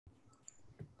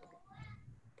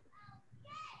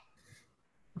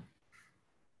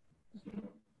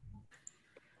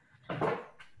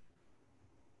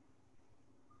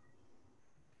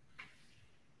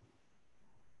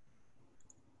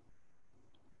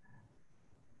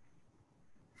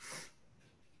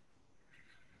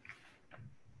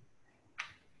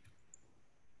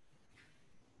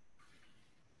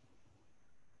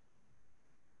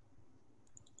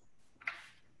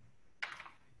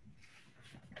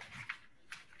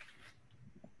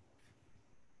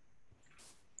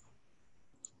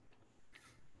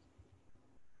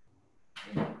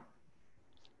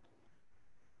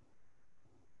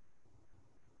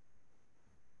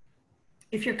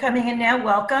If you're coming in now,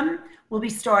 welcome. We'll be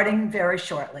starting very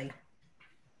shortly.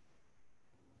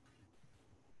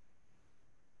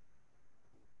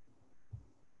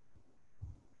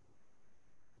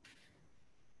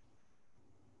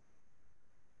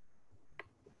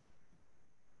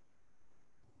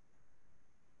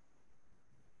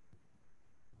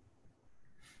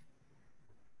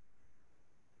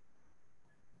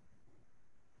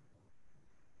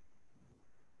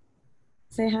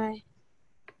 Say hi.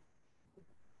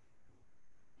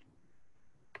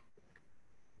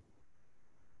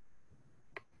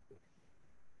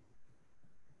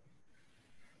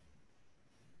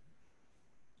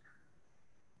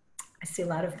 I see a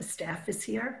lot of the staff is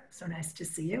here. So nice to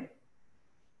see you.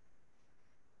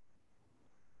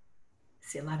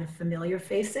 See a lot of familiar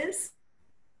faces.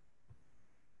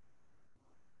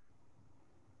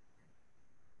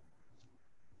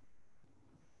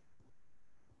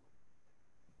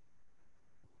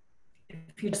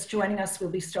 If you're just joining us, we'll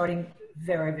be starting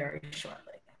very, very shortly.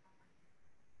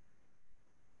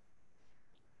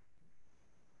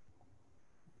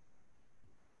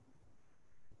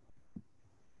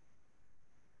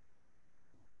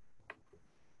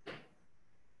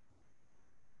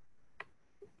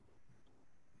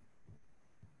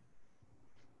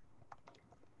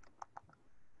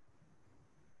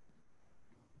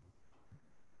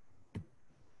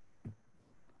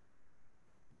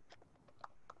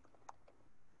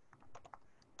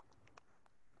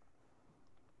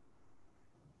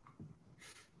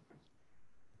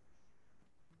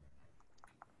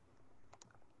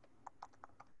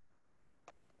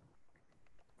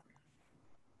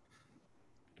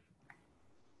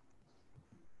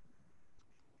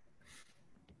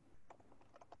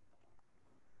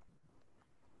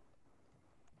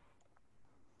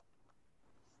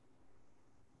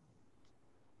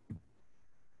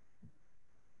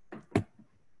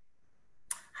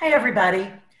 Hi, everybody.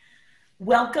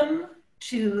 Welcome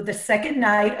to the second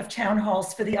night of Town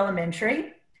Halls for the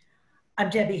Elementary.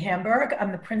 I'm Debbie Hamburg.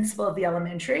 I'm the principal of the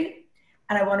elementary,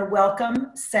 and I want to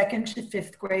welcome second to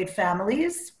fifth grade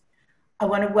families. I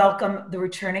want to welcome the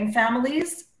returning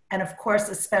families, and of course,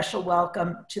 a special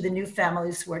welcome to the new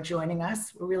families who are joining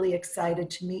us. We're really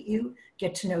excited to meet you,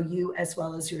 get to know you as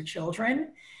well as your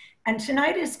children. And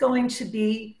tonight is going to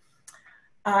be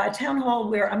a town hall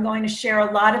where I'm going to share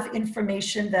a lot of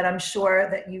information that I'm sure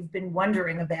that you've been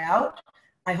wondering about.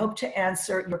 I hope to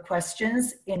answer your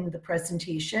questions in the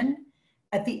presentation.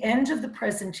 At the end of the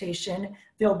presentation,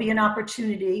 there'll be an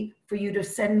opportunity for you to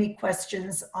send me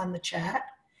questions on the chat,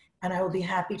 and I will be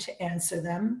happy to answer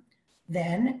them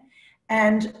then.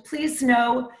 And please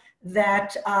know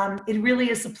that it really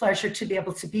is a pleasure to be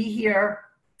able to be here.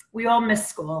 We all miss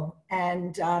school,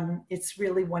 and it's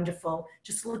really wonderful.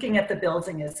 Just looking at the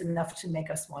building is enough to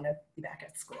make us want to be back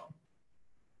at school.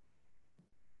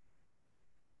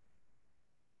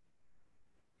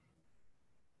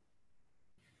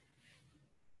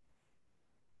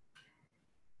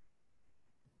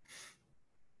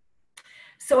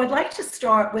 So I'd like to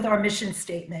start with our mission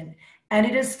statement, and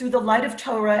it is through the light of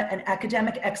Torah and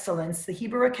academic excellence, the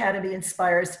Hebrew Academy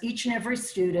inspires each and every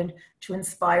student to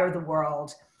inspire the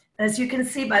world. As you can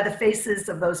see by the faces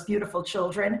of those beautiful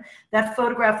children, that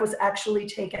photograph was actually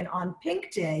taken on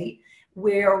Pink Day,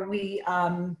 where we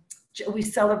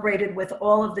celebrated with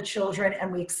all of the children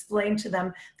and we explained to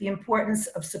them the importance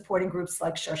of supporting groups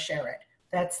like Sharsheret.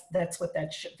 That's what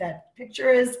that picture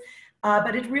is.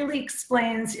 But it really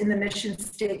explains in the mission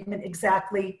statement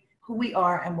exactly who we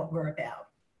are and what we're about.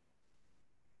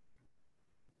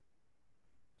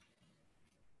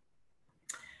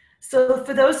 So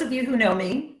for those of you who know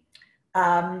me,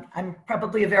 I'm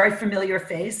probably a very familiar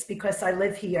face because I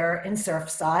live here in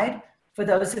Surfside. For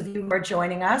those of you who are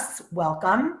joining us,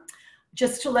 welcome.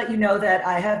 Just to let you know that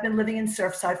I have been living in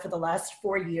Surfside for the last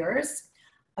 4 years.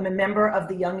 I'm a member of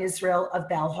the Young Israel of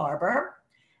Bal Harbour,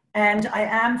 and I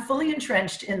am fully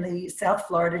entrenched in the South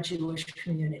Florida Jewish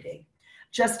community.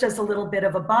 Just as a little bit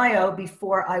of a bio,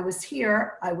 before I was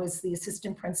here, I was the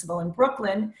assistant principal in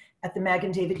Brooklyn at the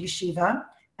Magen David Yeshiva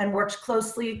and worked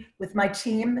closely with my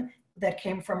team that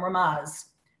came from Ramaz.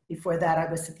 Before that, I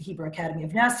was at the Hebrew Academy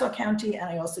of Nassau County, and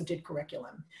I also did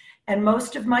curriculum. And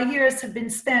most of my years have been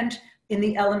spent in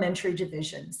the elementary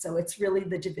division. So it's really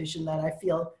the division that I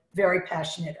feel very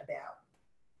passionate about.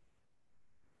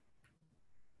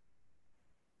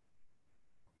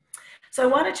 So I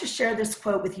wanted to share this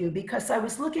quote with you because I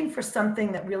was looking for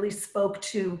something that really spoke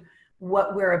to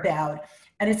what we're about.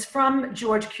 And it's from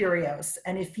George Kurios.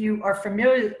 And if you are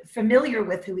familiar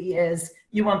with who he is,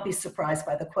 you won't be surprised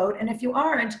by the quote. And if you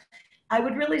aren't, I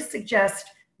would really suggest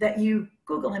that you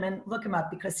Google him and look him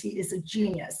up because he is a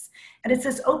genius. And it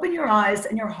says, open your eyes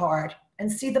and your heart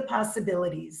and see the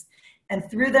possibilities and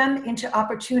through them into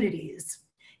opportunities.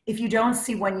 If you don't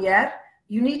see one yet,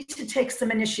 you need to take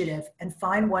some initiative and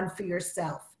find one for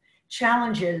yourself.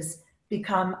 Challenges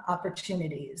become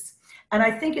opportunities. And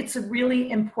I think it's a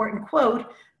really important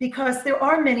quote because there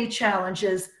are many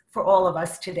challenges for all of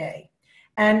us today.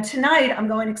 And tonight I'm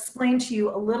going to explain to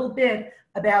you a little bit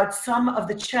about some of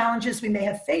the challenges we may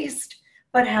have faced,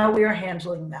 but how we are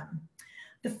handling them.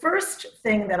 The first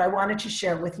thing that I wanted to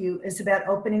share with you is about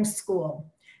opening school.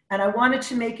 And I wanted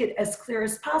to make it as clear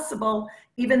as possible,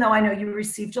 even though I know you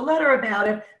received a letter about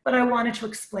it, but I wanted to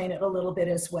explain it a little bit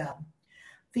as well.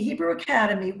 The Hebrew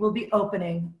Academy will be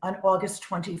opening on August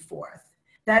 24th.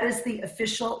 That is the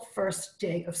official first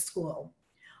day of school.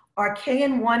 Our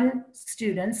KN1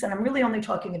 students, and I'm really only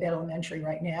talking about elementary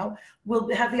right now,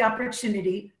 will have the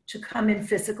opportunity to come in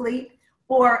physically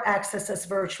or access us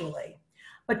virtually.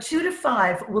 But 2 to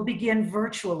 5 will begin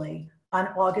virtually on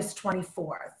August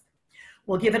 24th.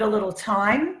 We'll give it a little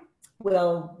time,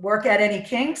 we'll work out any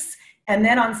kinks, and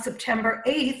then on September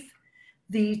 8th,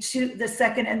 the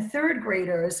second and third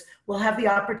graders will have the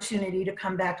opportunity to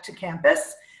come back to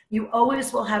campus. You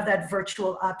always will have that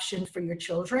virtual option for your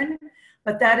children,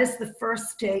 but that is the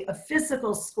first day of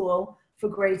physical school for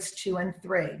grades 2 and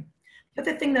 3. But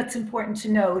the thing that's important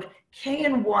to note,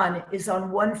 KN1 is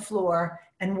on one floor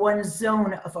and one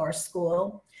zone of our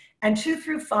school, and 2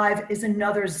 through 5 is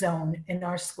another zone in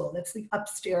our school. That's the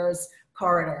upstairs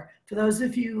corridor. For those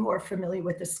of you who are familiar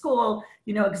with the school,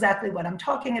 you know exactly what I'm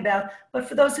talking about, but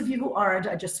for those of you who aren't,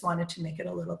 I just wanted to make it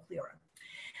a little clearer.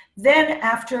 Then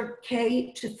after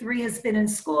K to 3 has been in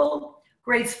school,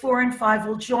 grades 4 and 5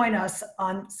 will join us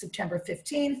on September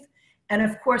 15th. And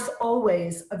of course,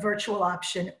 always a virtual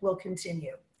option will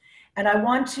continue. And I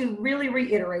want to really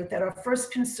reiterate that our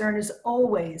first concern is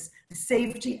always the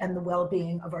safety and the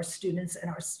well-being of our students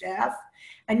and our staff.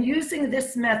 And using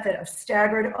this method of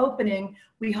staggered opening,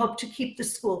 we hope to keep the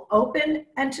school open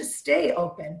and to stay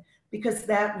open, because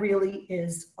that really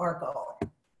is our goal.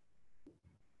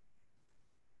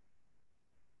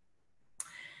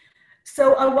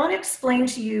 So I want to explain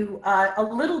to you a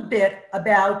little bit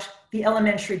about the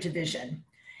elementary division.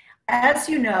 As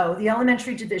you know, the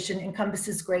elementary division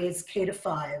encompasses grades K to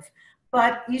 5,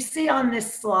 but you see on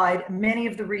this slide many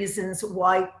of the reasons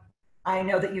why I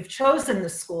know that you've chosen the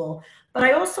school, but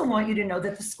I also want you to know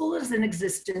that the school is in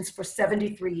existence for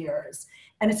 73 years,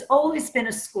 and it's always been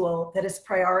a school that has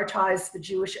prioritized the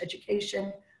Jewish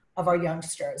education of our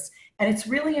youngsters. And it's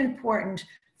really important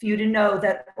for you to know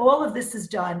that all of this is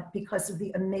done because of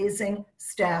the amazing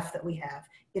staff that we have.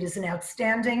 It is an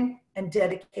outstanding and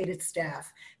dedicated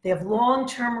staff. They have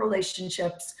long-term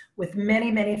relationships with many,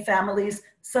 many families.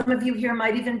 Some of you here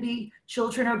might even be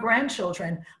children or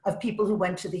grandchildren of people who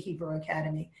went to the Hebrew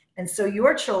Academy. And so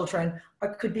your children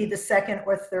could be the second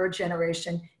or third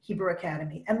generation Hebrew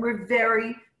Academy. And we're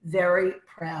very, very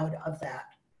proud of that.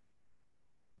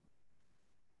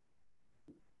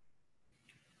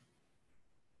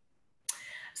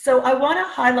 So I want to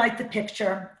highlight the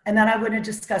picture, and then I want to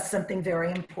discuss something very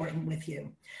important with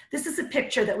you. This is a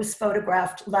picture that was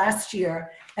photographed last year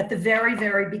at the very,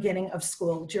 very beginning of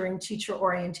school during teacher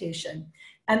orientation.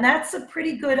 And that's a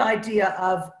pretty good idea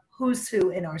of who's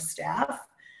who in our staff.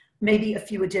 Maybe a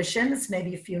few additions,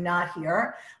 maybe a few not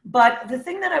here. But the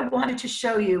thing that I wanted to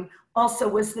show you also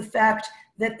was the fact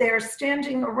that they're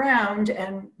standing around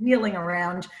and kneeling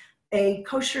around a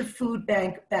kosher food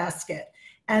bank basket.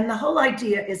 And the whole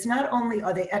idea is not only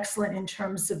are they excellent in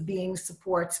terms of being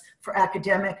supports for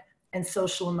academic and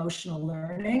social emotional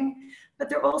learning, but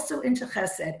they're also into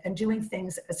chesed and doing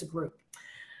things as a group.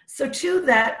 So to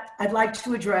that, I'd like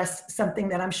to address something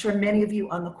that I'm sure many of you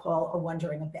on the call are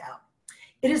wondering about.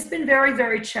 It has been very,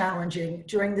 very challenging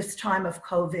during this time of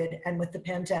COVID and with the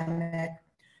pandemic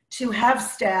to have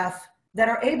staff that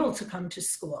are able to come to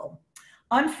school.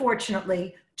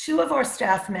 Unfortunately, 2 of our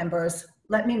staff members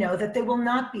let me know that they will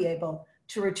not be able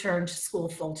to return to school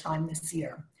full-time this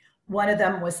year. One of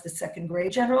them was the 2nd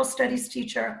grade general studies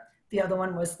teacher. The other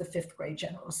one was the 5th grade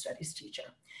general studies teacher.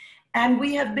 And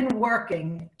we have been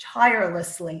working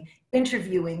tirelessly,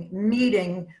 interviewing,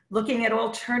 meeting, looking at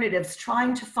alternatives,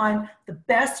 trying to find the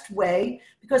best way,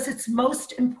 because it's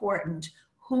most important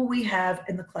who we have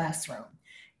in the classroom.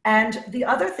 And the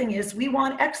other thing is we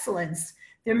want excellence.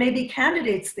 There may be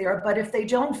candidates there, but if they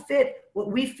don't fit what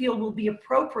we feel will be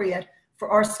appropriate for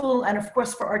our school and of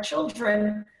course for our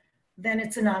children, then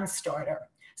it's a non-starter.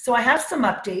 So I have some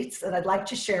updates that I'd like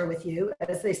to share with you,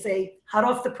 as they say, hot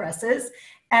off the presses.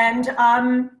 And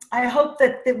I hope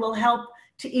that it will help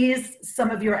to ease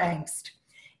some of your angst.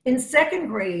 In second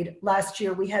grade last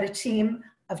year, we had a team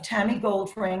of Tammy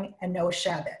Goldring and Noah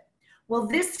Shabbat. Well,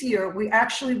 this year, we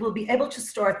actually will be able to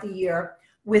start the year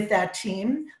with that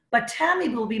team, but Tammy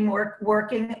will be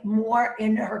working more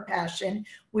in her passion,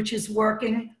 which is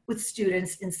working with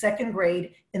students in second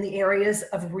grade in the areas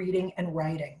of reading and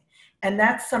writing. And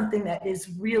that's something that is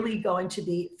really going to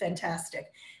be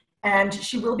fantastic. And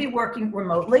she will be working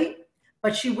remotely,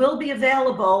 but she will be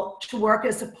available to work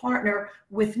as a partner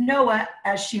with Noah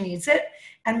as she needs it.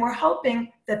 And we're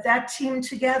hoping that that team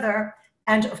together,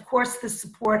 and of course the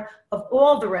support of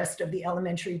all the rest of the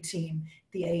elementary team,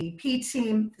 the AEP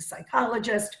team, the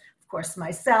psychologist, of course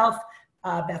myself,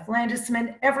 Beth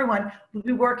Landesman, everyone will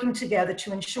be working together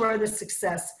to ensure the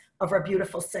success of our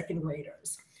beautiful second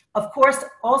graders. Of course,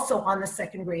 also on the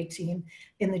second grade team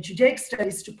in the Judaic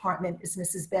Studies department is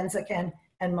Mrs. Benzaken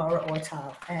and Mara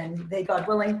Ortal, and they, God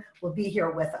willing, will be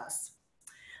here with us.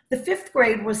 The fifth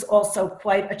grade was also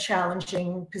quite a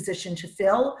challenging position to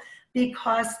fill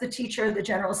because the teacher, the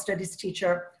general studies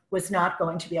teacher, was not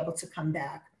going to be able to come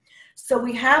back. So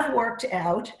we have worked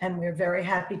out, and we're very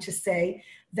happy to say,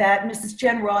 that Mrs.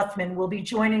 Jen Rothman will be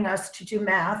joining us to do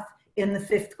math in the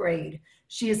fifth grade.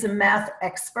 She is a math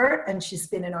expert, and she's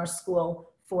been in our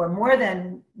school for more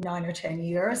than 9 or 10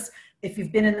 years. If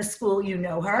you've been in the school, you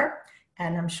know her,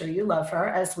 and I'm sure you love her,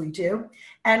 as we do.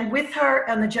 And with her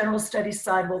on the general studies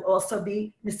side will also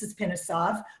be Mrs.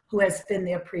 Pinisov, who has been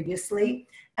there previously.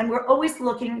 And we're always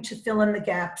looking to fill in the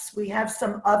gaps. We have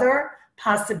some other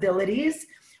possibilities.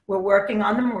 We're working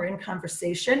on them. We're in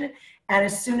conversation. And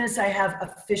as soon as I have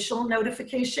official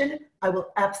notification, I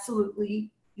will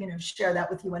absolutely share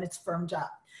that with you when it's firmed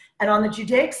up. And on the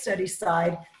Judaic Studies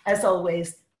side, as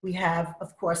always, we have,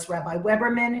 of course, Rabbi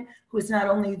Weberman, who is not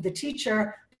only the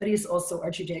teacher, but he's also our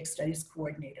Judaic Studies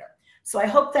coordinator. So I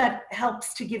hope that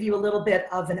helps to give you a little bit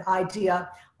of an idea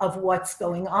of what's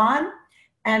going on.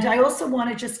 And I also want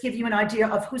to just give you an idea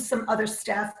of who some other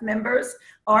staff members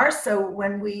are. So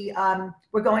when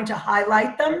we're going to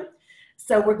highlight them.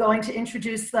 So we're going to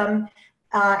introduce them.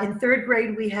 In third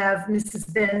grade, we have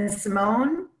Mrs. Ben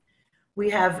Simone. We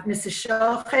have Mrs.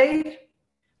 Shochet.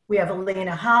 We have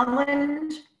Elena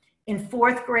Holland. In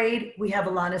fourth grade, we have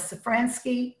Alana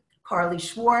Safransky, Carly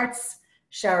Schwartz,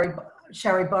 Shari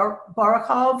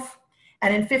Barakov.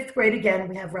 And in fifth grade, again,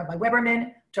 we have Rabbi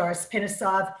Weberman, Doris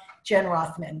Pinisov, Jen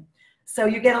Rothman. So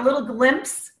you get a little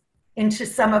glimpse into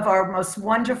some of our most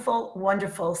wonderful,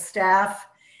 wonderful staff.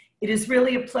 It is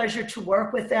really a pleasure to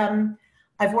work with them.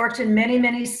 I've worked in many,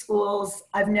 many schools.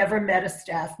 I've never met a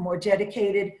staff more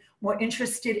dedicated, more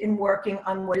interested in working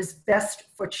on what is best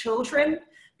for children,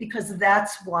 because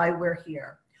that's why we're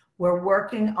here. We're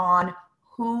working on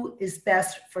who is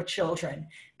best for children.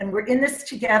 And we're in this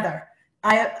together.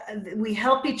 We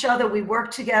help each other, we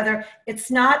work together. It's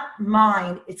not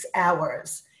mine, it's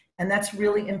ours. And that's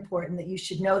really important that you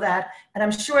should know that. And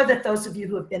I'm sure that those of you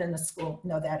who have been in the school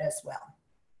know that as well.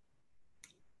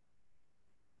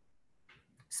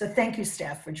 So thank you,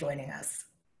 staff, for joining us.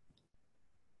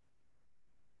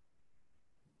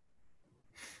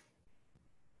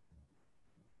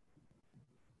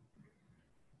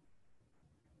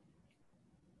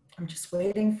 I'm just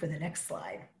waiting for the next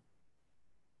slide.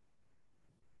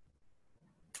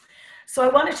 So I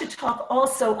wanted to talk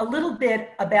also a little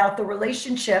bit about the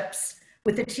relationships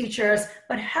with the teachers,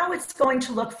 but how it's going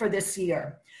to look for this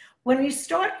year. When you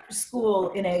start school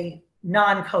in a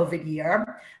non-COVID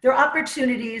year, there are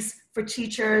opportunities for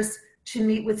teachers to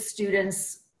meet with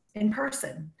students in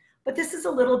person, but this is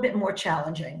a little bit more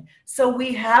challenging. So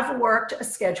we have worked a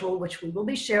schedule, which we will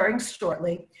be sharing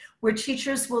shortly, where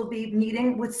teachers will be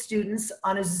meeting with students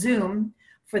on a Zoom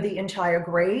for the entire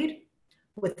grade,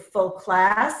 with full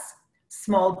class,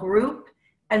 small group,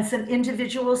 and some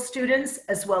individual students,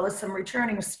 as well as some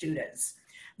returning students.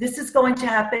 This is going to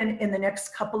happen in the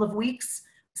next couple of weeks.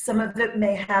 Some of it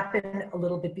may happen a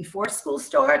little bit before school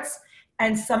starts,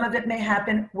 and some of it may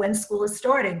happen when school is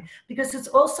starting, because it's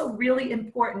also really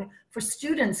important for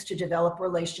students to develop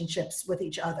relationships with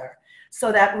each other.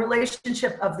 So that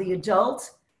relationship of the adult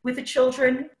with the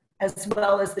children, as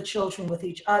well as the children with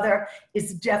each other,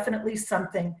 is definitely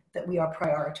something that we are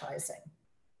prioritizing.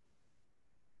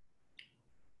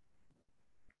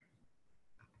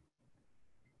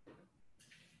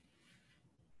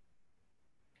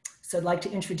 So I'd like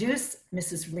to introduce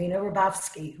Mrs. Rena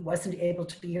Rabowski, who wasn't able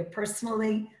to be here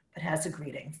personally, but has a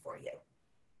greeting for you.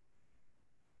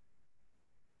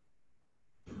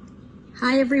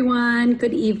 Hi, everyone.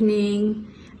 Good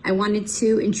evening. I wanted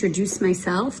to introduce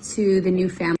myself to the new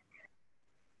family.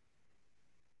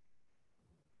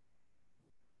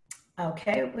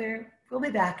 Okay, we'll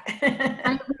be back.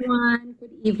 Hi, everyone.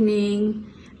 Good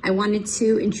evening. I wanted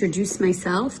to introduce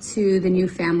myself to the new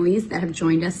families that have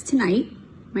joined us tonight.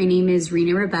 My name is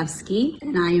Rena Rabevsky,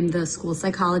 and I am the school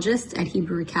psychologist at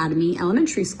Hebrew Academy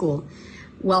Elementary School.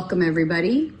 Welcome,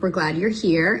 everybody. We're glad you're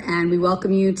here, and we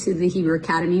welcome you to the Hebrew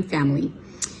Academy family.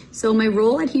 So my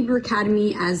role at Hebrew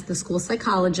Academy as the school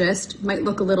psychologist might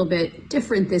look a little bit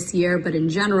different this year, but in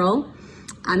general,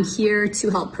 I'm here to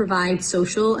help provide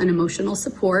social and emotional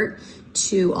support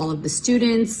to all of the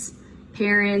students,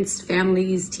 parents,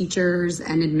 families, teachers,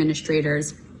 and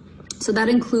administrators. So that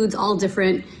includes all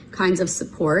different kinds of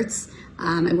supports.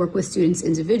 I work with students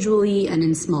individually and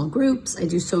in small groups. I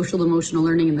do social emotional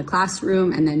learning in the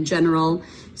classroom, and then general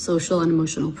social and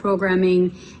emotional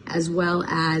programming, as well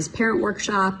as parent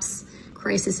workshops,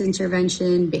 crisis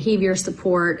intervention, behavior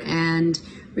support, and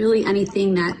really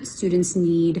anything that students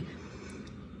need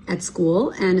at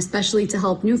school, and especially to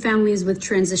help new families with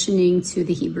transitioning to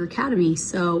the Hebrew Academy.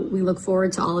 So we look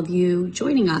forward to all of you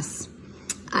joining us.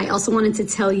 I also wanted to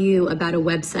tell you about a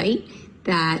website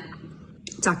that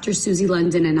Dr. Susie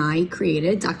London and I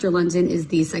created. Dr. London is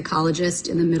the psychologist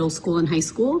in the middle school and high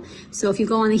school. So if you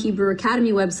go on the Hebrew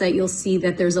Academy website, you'll see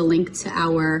that there's a link to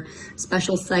our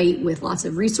special site with lots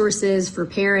of resources for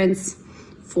parents,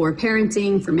 for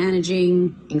parenting, for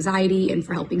managing anxiety, and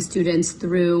for helping students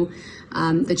through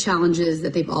the challenges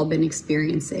that they've all been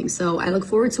experiencing. So I look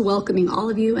forward to welcoming all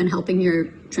of you and helping your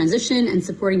transition and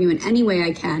supporting you in any way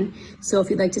I can. So if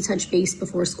you'd like to touch base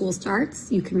before school starts,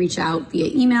 you can reach out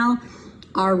via email,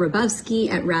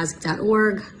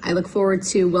 rrabovsky@rasg.org. I look forward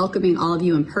to welcoming all of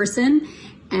you in person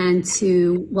and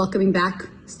to welcoming back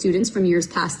students from years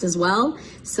past as well.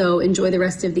 So enjoy the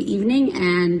rest of the evening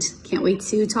and can't wait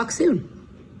to talk soon.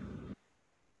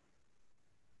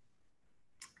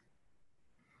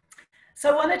 So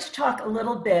I wanted to talk a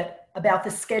little bit about the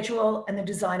schedule and the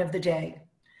design of the day.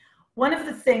 One of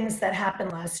the things that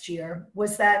happened last year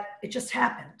was that it just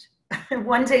happened.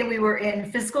 One day we were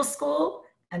in physical school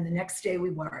and the next day we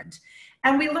weren't.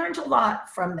 And we learned a lot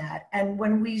from that. And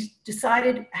when we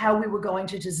decided how we were going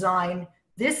to design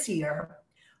this year,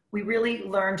 we really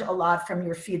learned a lot from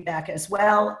your feedback as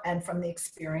well and from the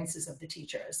experiences of the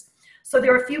teachers. So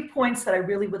there are a few points that I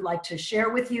really would like to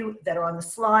share with you that are on the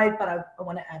slide, but I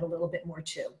want to add a little bit more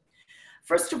too.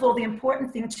 First of all, the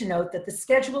important thing to note that the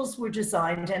schedules were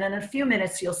designed, and in a few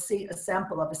minutes you'll see a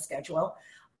sample of a schedule,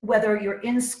 whether you're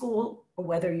in school or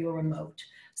whether you're remote.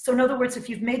 So in other words, if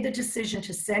you've made the decision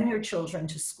to send your children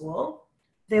to school,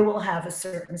 they will have a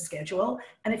certain schedule.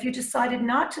 And if you decided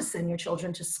not to send your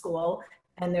children to school,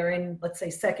 and they're in, let's say,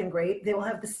 second grade, they will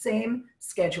have the same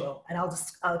schedule. And I'll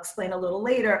explain a little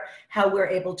later how we're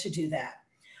able to do that.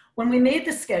 When we made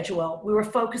the schedule, we were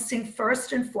focusing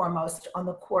first and foremost on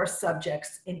the core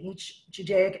subjects in each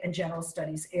Judaic and general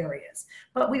studies areas.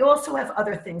 But we also have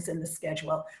other things in the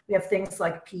schedule. We have things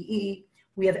like PE.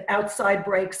 We have outside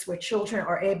breaks where children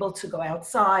are able to go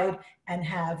outside and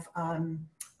have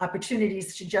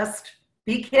opportunities to just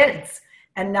be kids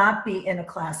and not be in a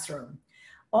classroom.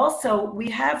 Also, we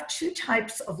have two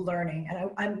types of learning,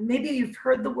 and maybe you've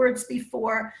heard the words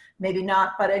before, maybe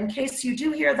not, but in case you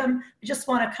do hear them, I just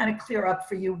want to kind of clear up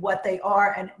for you what they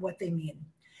are and what they mean.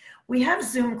 We have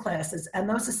Zoom classes, and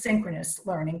those are synchronous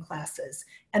learning classes,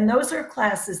 and those are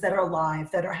classes that are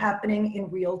live, that are happening in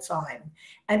real time.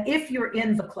 And if you're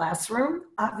in the classroom,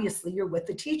 obviously you're with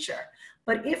the teacher.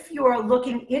 But if you are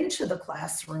looking into the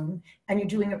classroom and you're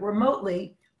doing it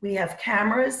remotely, we have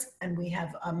cameras and we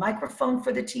have a microphone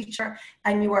for the teacher,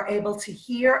 and you are able to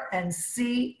hear and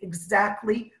see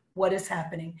exactly what is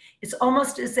happening. It's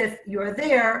almost as if you're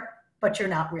there, but you're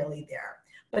not really there.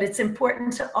 But it's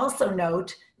important to also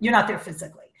note, you're not there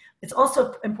physically. It's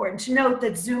also important to note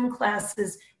that Zoom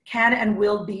classes can and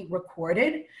will be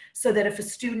recorded so that if a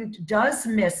student does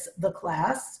miss the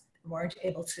class, weren't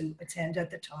able to attend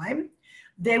at the time,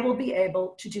 they will be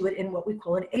able to do it in what we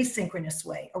call an asynchronous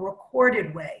way, a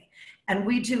recorded way. And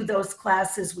we do those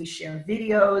classes, we share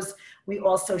videos, we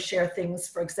also share things,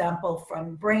 for example,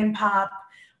 from BrainPop,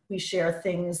 we share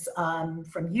things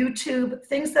from YouTube,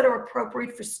 things that are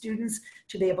appropriate for students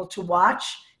to be able to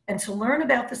watch and to learn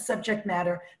about the subject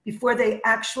matter before they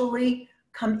actually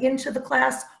come into the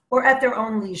class or at their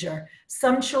own leisure.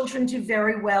 Some children do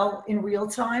very well in real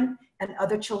time, and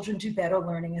other children do better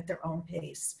learning at their own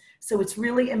pace. So it's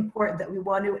really important that we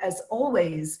want to, as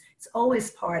always, it's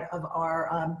always part of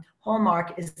our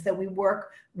hallmark is that we work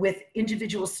with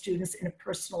individual students in a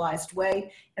personalized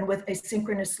way, and with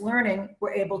asynchronous learning,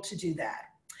 we're able to do that.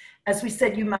 As we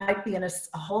said, you might be in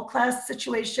a whole class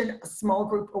situation, a small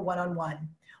group, or one-on-one.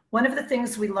 One of the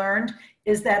things we learned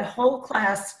is that whole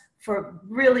class for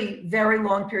really very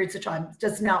long periods of time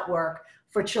does not work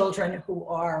for children who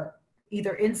are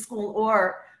either in school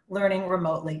or learning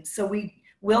remotely. So we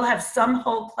will have some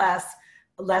whole class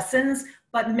lessons,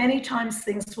 but many times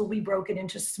things will be broken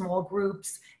into small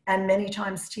groups, and many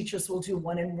times teachers will do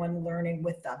one-on-one learning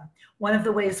with them. One of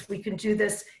the ways we can do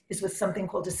this is with something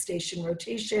called a station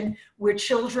rotation, where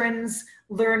children's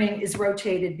learning is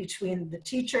rotated between the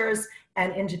teachers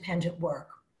and independent work.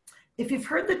 If you've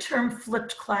heard the term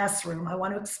flipped classroom, I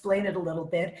want to explain it a little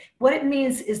bit. What it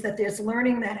means is that there's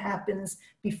learning that happens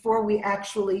before we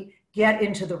actually get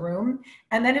into the room,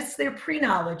 and then it's their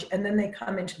pre-knowledge, and then they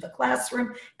come into the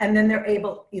classroom, and then they're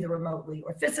able, either remotely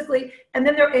or physically, and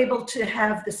then they're able to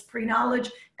have this pre-knowledge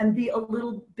and be a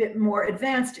little bit more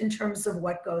advanced in terms of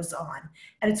what goes on.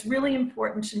 And it's really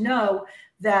important to know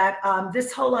that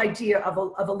this whole idea of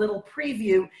a little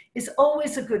preview is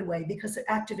always a good way, because it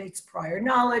activates prior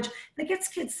knowledge and it gets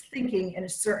kids thinking in a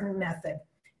certain method,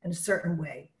 in a certain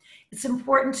way. It's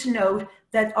important to note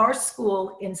that our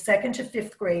school in 2nd to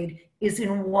 5th grade is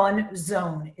in one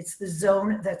zone. It's the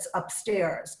zone that's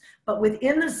upstairs. But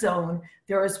within the zone,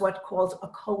 there is what's called a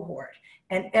cohort.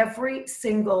 And every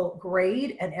single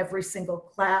grade and every single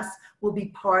class will be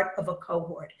part of a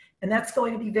cohort. And that's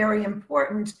going to be very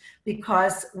important,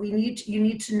 because you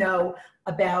need to know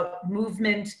about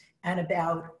movement and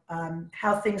about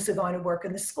how things are going to work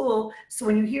in the school. So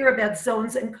when you hear about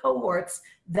zones and cohorts,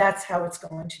 that's how it's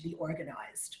going to be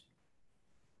organized.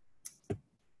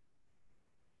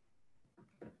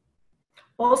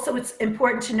 Also, it's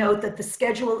important to note that the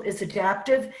schedule is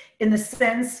adaptive in the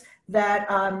sense that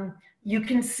you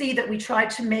can see that we try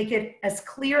to make it as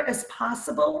clear as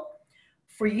possible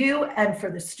for you and for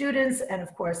the students, and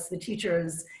of course the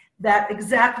teachers, that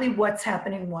exactly what's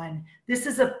happening when. This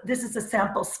is a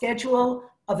sample schedule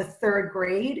of a 3rd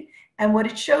grade, and what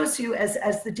it shows you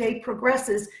as the day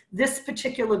progresses, this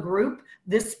particular group,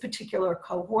 this particular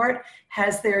cohort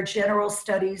has their general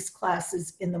studies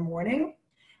classes in the morning,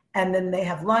 and then they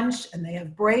have lunch, and they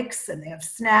have breaks, and they have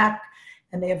snack,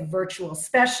 and they have a virtual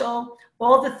special,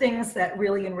 all the things that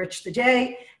really enrich the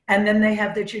day, and then they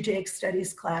have their Judaic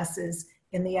studies classes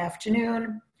in the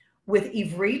afternoon with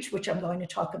Ivrit, which I'm going to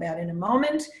talk about in a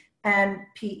moment, and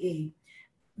PE.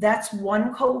 That's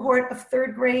one cohort of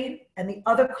 3rd grade, and the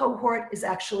other cohort is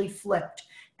actually flipped,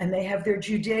 and they have their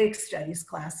Judaic studies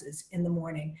classes in the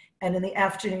morning, and in the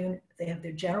afternoon they have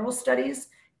their general studies,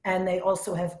 and they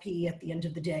also have PE at the end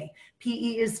of the day.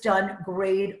 PE is done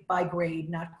grade by grade,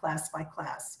 not class by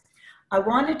class. I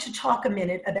wanted to talk a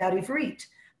minute about Ivrit,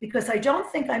 because I don't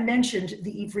think I mentioned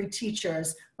the Ivrit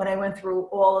teachers when I went through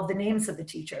all of the names of the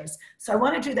teachers. So I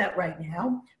want to do that right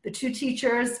now. The 2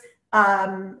 teachers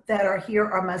that are here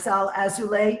are Mazal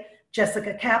Azulay,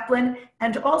 Jessica Kaplan,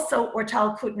 and also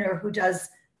Ortal Kutner, who does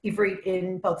Ivrit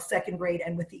in both 2nd grade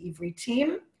and with the Ivrit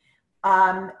team.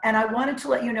 And I wanted to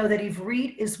let you know that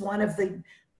Ivrit is one of the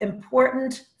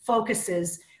important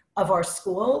focuses of our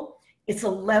school. It's a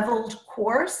leveled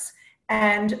course,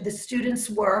 and the students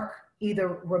work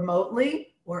either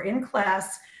remotely or in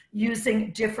class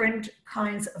using different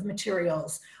kinds of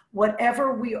materials.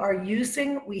 Whatever we are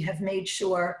using, we have made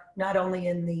sure, not only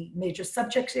in the major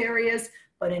subject areas,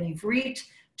 but in Ivrit,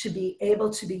 to be able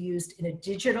to be used in a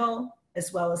digital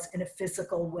as well as in a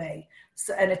physical way.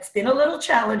 So, and it's been a little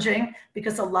challenging,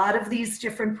 because a lot of these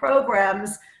different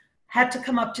programs had to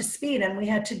come up to speed, and we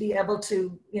had to be able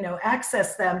to,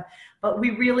 access them. But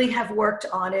we really have worked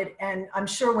on it, and I'm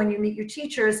sure when you meet your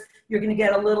teachers, you're going to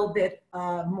get a little bit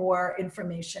more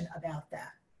information about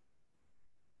that.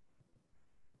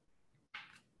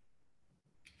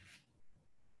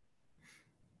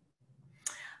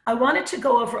 I wanted to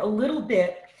go over a little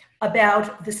bit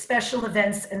about the special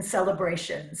events and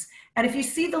celebrations. And if you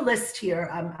see the list here,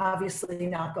 I'm obviously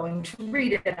not going to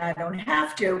read it, I don't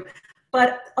have to,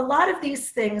 but a lot of these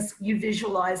things you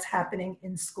visualize happening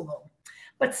in school.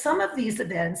 But some of these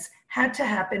events had to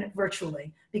happen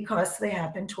virtually because they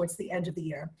happened towards the end of the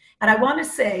year. And I want to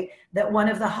say that one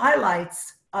of the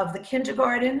highlights of the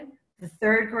kindergarten, the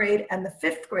 3rd grade, and the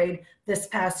 5th grade this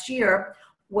past year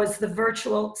was the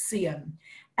virtual SIAM.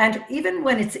 And even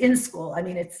when it's in school, I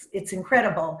mean, it's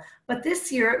incredible. But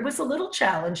this year it was a little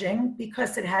challenging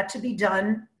because it had to be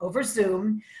done over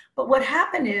Zoom. But what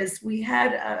happened is we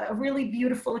had a really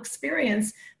beautiful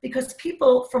experience, because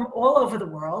people from all over the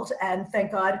world, and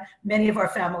thank God many of our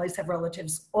families have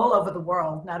relatives all over the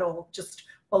world, not all just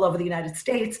all over the United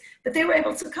States, that they were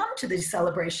able to come to these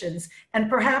celebrations. And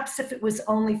perhaps if it was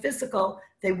only physical,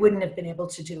 they wouldn't have been able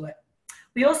to do it.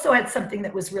 We also had something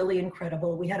that was really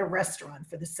incredible. We had a restaurant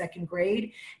for the 2nd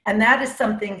grade, and that is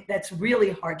something that's really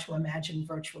hard to imagine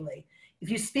virtually. If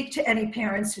you speak to any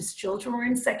parents whose children were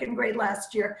in 2nd grade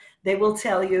last year, they will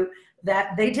tell you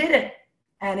that they did it.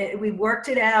 And we worked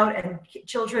it out, and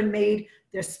children made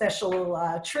their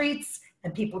special treats,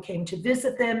 and people came to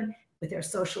visit them with their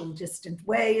social distant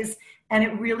ways, and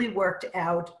it really worked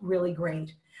out really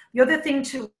great. The other thing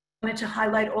I wanted to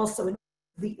highlight also in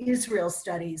the Israel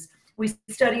studies, we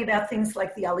study about things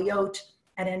like the Aliyot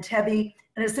and Entebbe,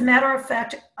 and as a matter of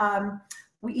fact,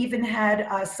 we even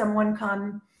had someone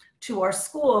come to our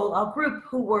school, our group,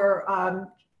 who were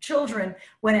children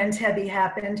when Entebbe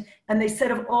happened, and they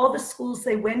said of all the schools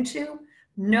they went to,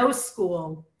 no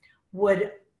school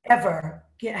would ever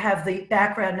have the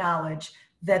background knowledge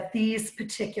that these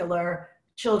particular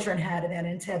children had at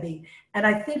Entebbe. And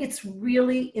I think it's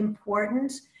really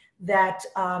important that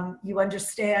you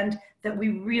understand that we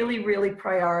really, really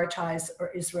prioritize our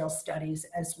Israel studies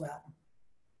as well.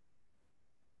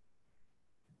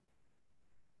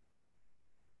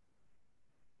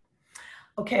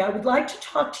 Okay, I would like to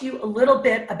talk to you a little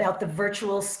bit about the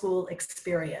virtual school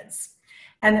experience.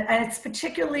 And it's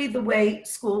particularly the way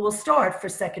school will start for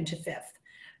 2nd to 5th.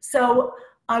 So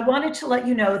I wanted to let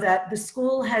you know that the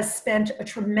school has spent a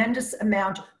tremendous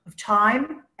amount of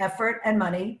time, effort, and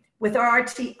money with our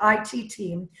IT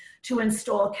team to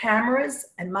install cameras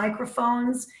and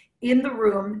microphones in the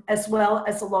room, as well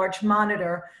as a large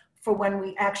monitor for when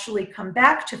we actually come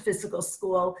back to physical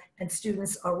school and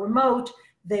students are remote,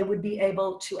 they would be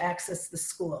able to access the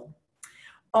school.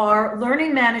 Our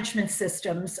learning management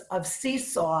systems of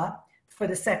Seesaw for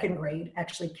the 2nd grade,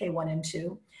 actually K1 and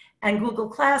 2, and Google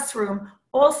Classroom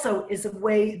also is a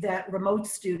way that remote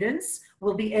students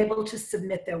will be able to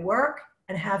submit their work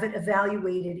and have it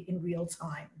evaluated in real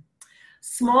time.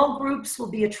 Small groups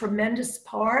will be a tremendous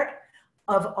part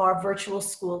of our virtual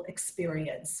school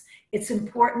experience. It's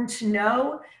important to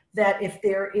know that if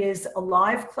there is a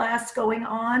live class going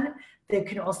on, they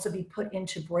can also be put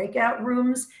into breakout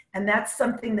rooms, and that's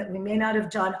something that we may not have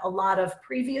done a lot of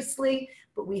previously,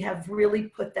 but we have really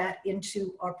put that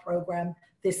into our program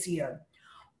this year.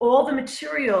 All the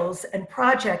materials and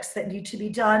projects that need to be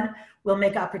done will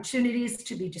make opportunities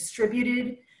to be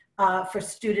distributed for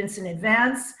students in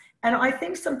advance. And I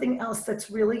think something else that's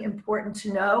really important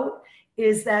to know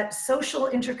is that social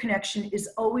interconnection is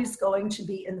always going to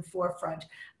be in the forefront,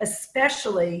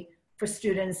 especially for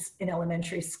students in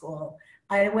elementary school.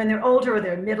 When they're older or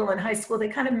they're middle and high school, they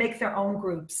kind of make their own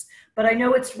groups. But I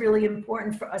know it's really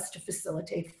important for us to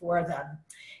facilitate for them.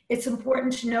 It's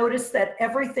important to notice that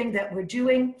everything that we're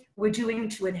doing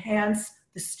to enhance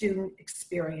the student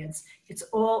experience. It's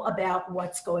all about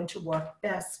what's going to work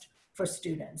best for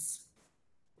students.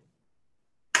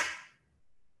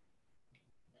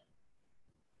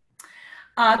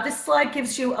 This slide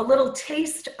gives you a little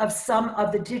taste of some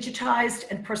of the digitized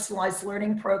and personalized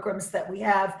learning programs that we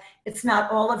have. It's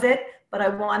not all of it, but I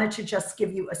wanted to just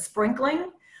give you a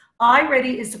sprinkling.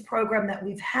 iReady is a program that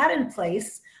we've had in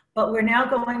place, but we're now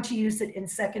going to use it in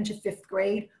 2nd to 5th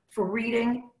grade for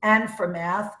reading and for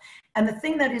math. And the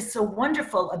thing that is so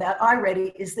wonderful about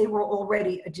iReady is they were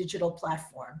already a digital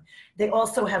platform. They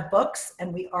also have books,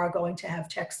 and we are going to have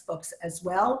textbooks as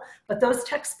well, but those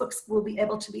textbooks will be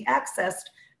able to be accessed,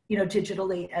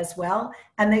 digitally as well.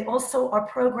 And they also are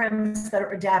programs that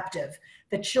are adaptive.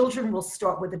 The children will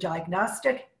start with a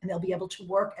diagnostic, and they'll be able to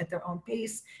work at their own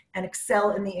pace and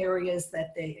excel in the areas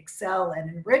that they excel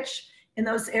and enrich in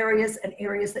those areas, and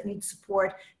areas that need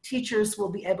support. Teachers will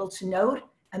be able to note,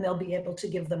 and they'll be able to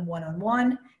give them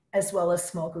one-on-one as well as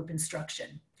small group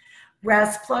instruction.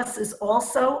 RAS Plus is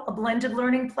also a blended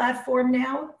learning platform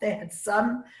now. They had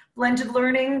some blended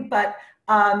learning, but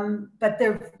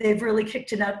they've really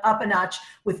kicked it up a notch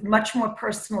with much more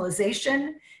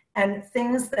personalization, and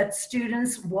things that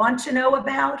students want to know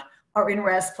about are in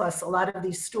RAS Plus. A lot of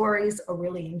these stories are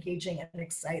really engaging and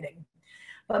exciting.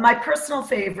 But my personal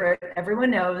favorite,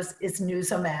 everyone knows, is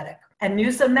Newsomatic. And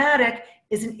Newsomatic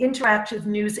is an interactive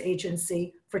news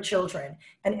agency for children.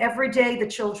 And every day the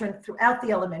children throughout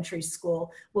the elementary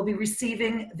school will be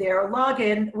receiving their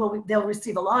login. They'll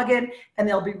receive a login, and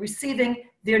they'll be receiving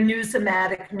their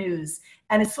Newsomatic news.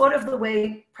 And it's sort of the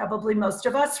way probably most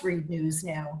of us read news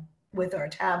now, with our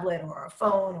tablet or our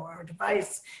phone or our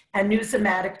device, and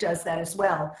Newsomatic does that as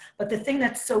well. But the thing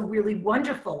that's so really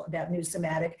wonderful about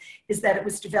Newsomatic is that it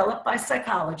was developed by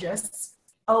psychologists,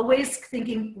 always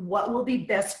thinking what will be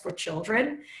best for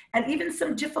children, and even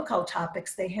some difficult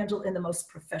topics they handle in the most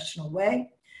professional way.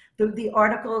 The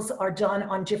articles are done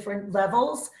on different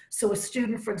levels. So a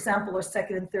student, for example, or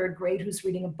 2nd and 3rd grade who's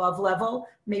reading above level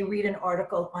may read an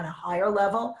article on a higher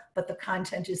level, but the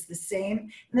content is the same.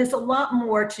 And there's a lot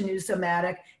more to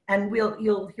Newsomatic, and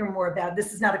you'll hear more about it.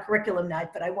 This is not a curriculum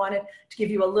night, but I wanted to give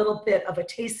you a little bit of a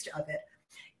taste of it.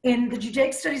 In the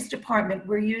Judaic Studies department,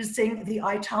 we're using the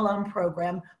iTalam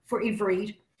program for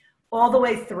Ivrit all the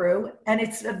way through, and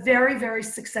it's a very, very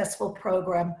successful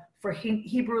program for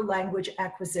Hebrew language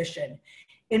acquisition.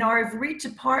 In our Ivrit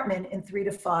department in 3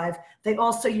 to 5, they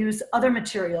also use other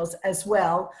materials as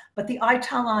well, but the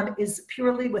iTalam is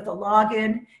purely with a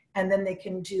login, and then they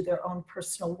can do their own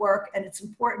personal work, and it's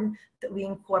important that we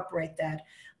incorporate that.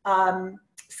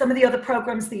 Some of the other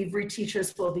programs the Ivrit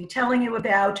teachers will be telling you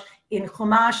about. In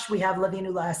Chumash, we have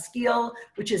Lavinu Laskil,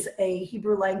 which is a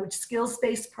Hebrew language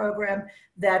skills-based program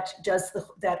that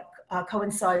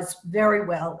coincides very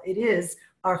well. It is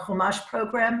our Chumash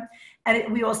program,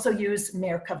 and we also use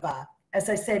Merkava. As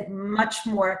I said, much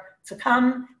more to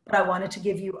come, but I wanted to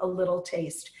give you a little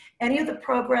taste. Any of the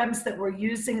programs that we're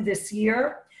using this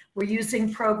year, we're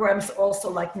using programs also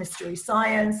like Mystery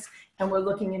Science, and we're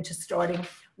looking into starting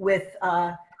with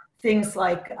things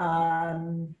like,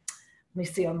 let me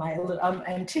see on my,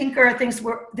 and Tinker, things,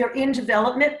 they're in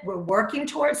development, we're working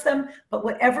towards them, but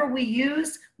whatever we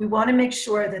use, we wanna make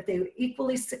sure that they're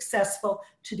equally successful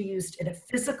to be used in a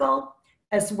physical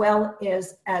as well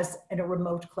as in a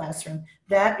remote classroom.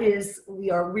 That is,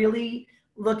 we are really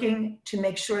looking to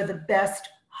make sure the best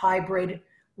hybrid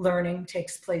learning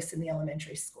takes place in the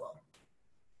elementary school.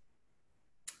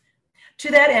 To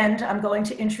that end, I'm going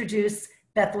to introduce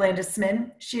Beth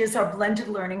Landesman. She is our blended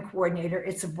learning coordinator.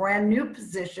 It's a brand new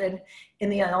position in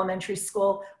the elementary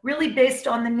school, really based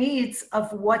on the needs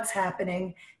of what's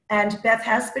happening. And Beth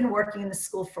has been working in the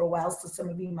school for a while, so some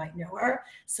of you might know her.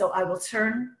 So I will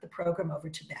turn the program over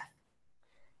to Beth.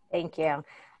 Thank you.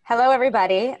 Hello,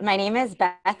 everybody. My name is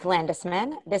Beth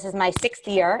Landesman. This is my 6th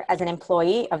year as an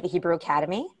employee of the Hebrew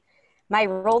Academy. My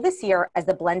role this year as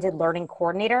the blended learning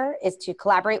coordinator is to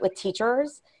collaborate with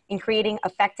teachers in creating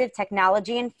effective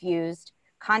technology-infused,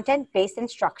 content-based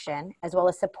instruction, as well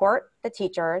as support the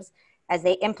teachers as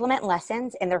they implement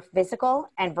lessons in their physical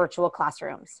and virtual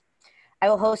classrooms. I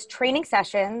will host training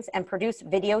sessions and produce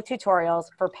video tutorials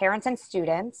for parents and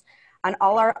students on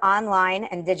all our online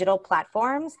and digital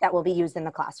platforms that will be used in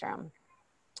the classroom.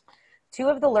 2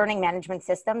 of the learning management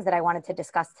systems that I wanted to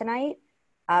discuss tonight.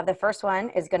 The first one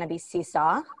is going to be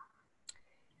Seesaw.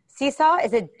 Seesaw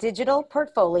is a digital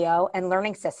portfolio and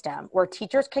learning system where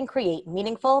teachers can create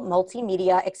meaningful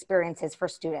multimedia experiences for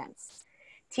students.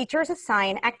 Teachers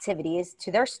assign activities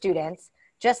to their students,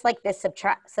 just like this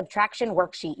subtraction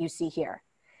worksheet you see here.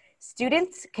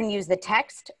 Students can use the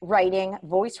text, writing,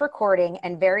 voice recording,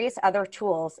 and various other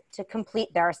tools to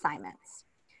complete their assignments.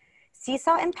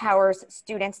 Seesaw empowers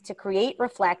students to create,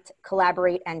 reflect,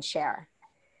 collaborate, and share.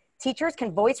 Teachers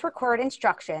can voice record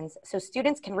instructions so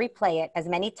students can replay it as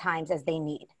many times as they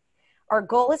need. Our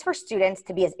goal is for students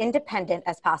to be as independent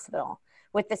as possible.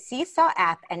 With the Seesaw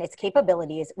app and its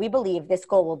capabilities, we believe this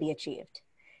goal will be achieved.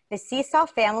 The Seesaw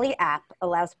Family app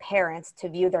allows parents to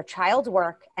view their child's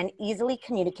work and easily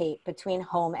communicate between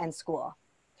home and school.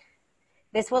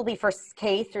 This will be for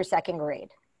K through 2nd grade.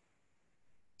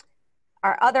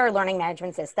 Our other learning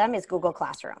management system is Google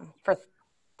Classroom for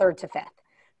 3rd to 5th.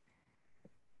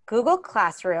 Google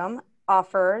Classroom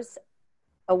offers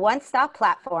a one-stop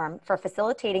platform for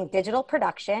facilitating digital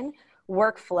production,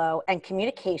 workflow, and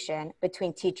communication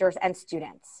between teachers and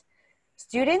students.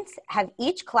 Students have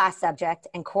each class subject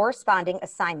and corresponding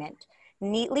assignment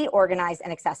neatly organized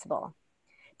and accessible.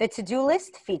 The to-do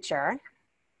list feature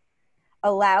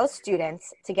allows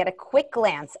students to get a quick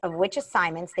glance of which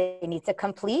assignments they need to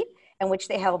complete and which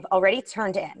they have already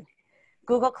turned in.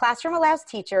 Google Classroom allows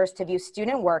teachers to view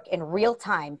student work in real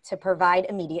time to provide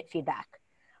immediate feedback.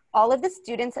 All of the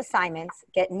students' assignments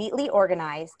get neatly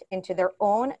organized into their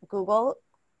own Google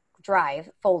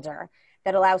Drive folder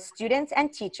that allows students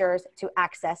and teachers to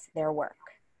access their work.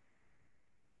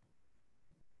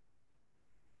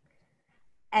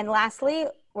 And lastly,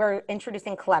 we're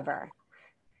introducing Clever.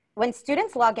 When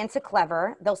students log into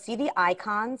Clever, they'll see the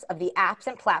icons of the apps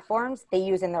and platforms they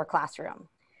use in their classroom.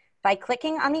 By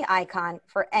clicking on the icon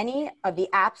for any of the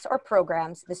apps or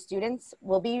programs, the students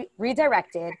will be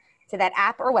redirected to that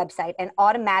app or website and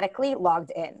automatically logged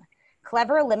in.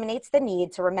 Clever eliminates the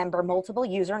need to remember multiple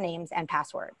usernames and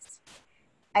passwords.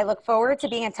 I look forward to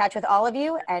being in touch with all of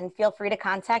you, and feel free to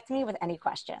contact me with any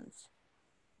questions.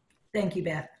 Thank you,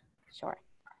 Beth. Sure.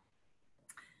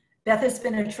 Beth has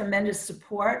been a tremendous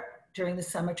support during the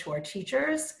summer to our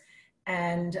teachers.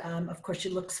 And of course, she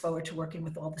looks forward to working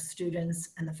with all the students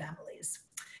and the families.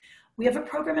 We have a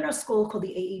program in our school called the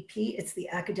AEP. It's the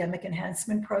Academic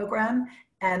Enhancement Program.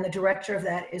 And the director of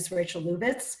that is Rachel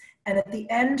Lubitz. And at the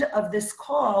end of this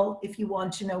call, if you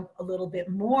want to know a little bit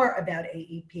more about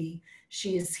AEP,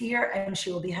 she is here and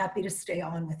she will be happy to stay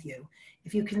on with you.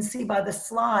 If you can see by the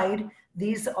slide,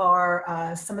 these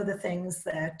are some of the things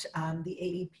that the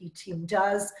AEP team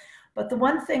does. But the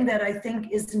one thing that I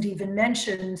think isn't even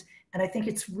mentioned, and I think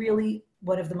it's really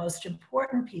one of the most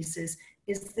important pieces,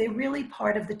 is they're really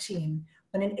part of the team.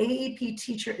 When an AEP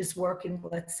teacher is working,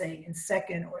 let's say in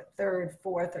second or third,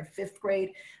 fourth or fifth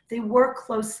grade, they work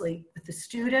closely with the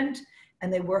student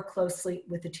and they work closely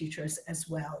with the teachers as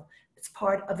well. It's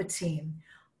part of a team.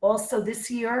 Also this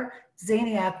year,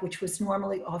 Zaniac, which was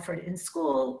normally offered in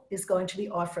school, is going to be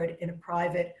offered in a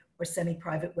private or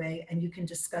semi-private way, and you can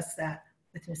discuss that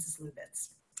with Mrs. Lubitz.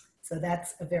 So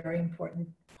that's a very important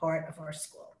part of our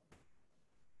school.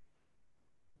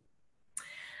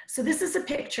 So this is a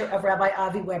picture of Rabbi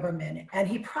Avi Weberman, and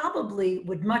he probably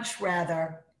would much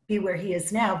rather be where he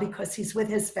is now because he's with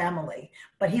his family,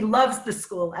 but he loves the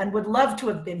school and would love to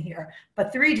have been here.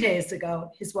 But 3 days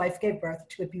ago, his wife gave birth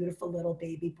to a beautiful little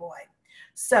baby boy.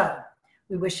 So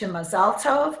we wish him Mazal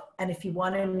Tov, and if you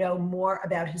want to know more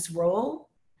about his role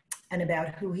and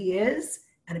about who he is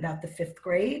and about the 5th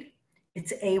grade,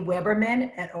 it's A.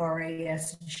 Weberman at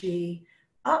RASG.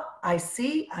 Oh, I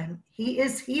see, he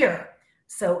is here.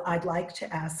 So I'd like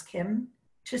to ask him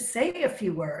to say a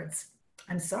few words.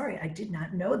 I'm sorry, I did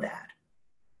not know that.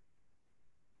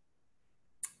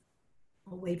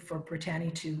 I'll wait for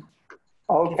Brittany to.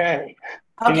 Okay.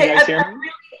 Okay,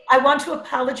 I want to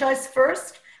apologize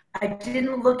first. I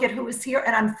didn't look at who was here,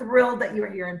 and I'm thrilled that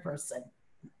you're here in person.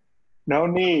 No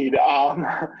need.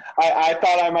 I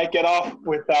thought I might get off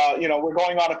with, we're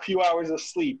going on a few hours of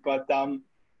sleep, but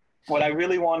what I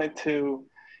really wanted to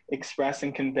express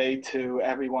and convey to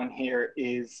everyone here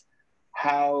is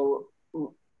how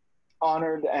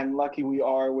honored and lucky we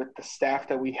are with the staff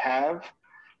that we have,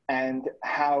 and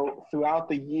how throughout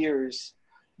the years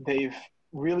they've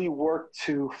really worked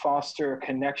to foster a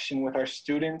connection with our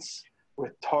students,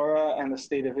 with Torah and the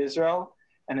state of Israel,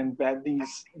 and embed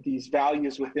these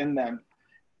values within them.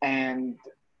 And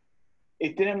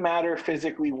it didn't matter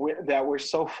physically that we're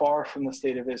so far from the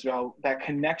state of Israel. That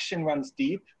connection runs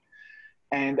deep.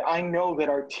 And I know that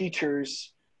our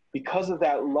teachers, because of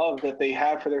that love that they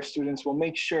have for their students, will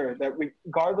make sure that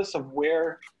regardless of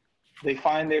where they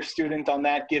find their student on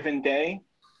that given day,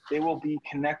 they will be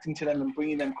connecting to them and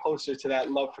bringing them closer to that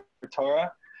love for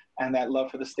Torah and that love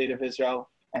for the state of Israel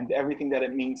and everything that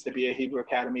it means to be a Hebrew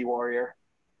Academy warrior.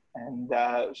 And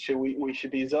we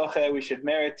should be zoche, we should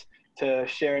merit to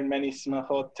share in many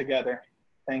smachot together.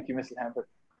 Thank you, Mrs. Hamburg.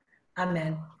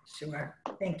 Amen. Sure.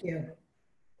 Thank you.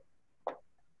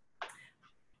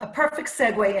 A perfect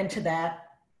segue into that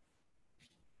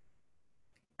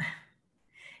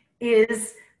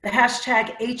is the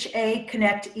hashtag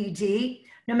HAConnectED.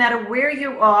 No matter where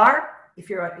you are,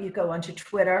 if you go onto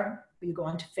Twitter, or you go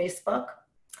onto Facebook,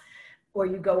 or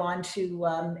you go onto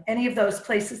any of those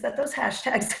places that those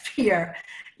hashtags appear,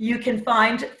 you can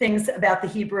find things about the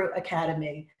Hebrew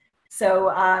Academy.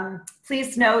 So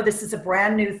please know this is a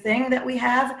brand new thing that we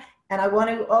have. And I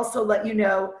want to also let you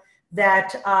know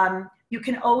that you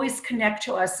can always connect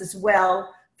to us as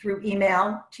well through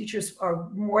email. Teachers are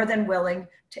more than willing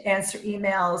to answer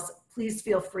emails. Please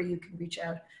feel free, you can reach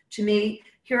out to me.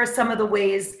 Here are some of the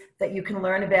ways that you can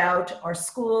learn about our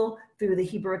school through the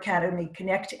Hebrew Academy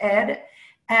Connect Ed.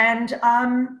 And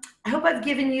I hope I've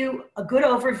given you a good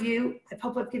overview. I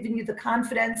hope I've given you the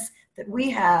confidence that we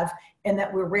have and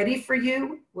that we're ready for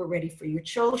you. We're ready for your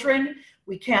children.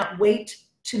 We can't wait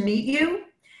to meet you.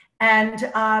 And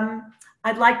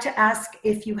I'd like to ask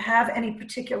if you have any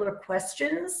particular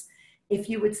questions, if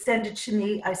you would send it to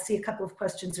me. I see a couple of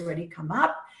questions already come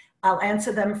up. I'll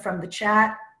answer them from the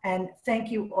chat, and thank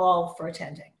you all for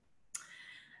attending.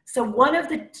 So one of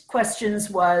the questions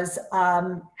was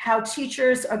how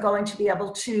teachers are going to be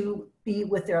able to be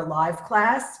with their live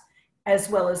class as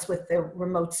well as with their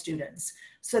remote students.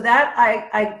 So that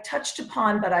I touched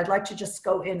upon, but I'd like to just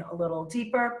go in a little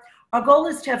deeper. Our goal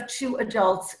is to have 2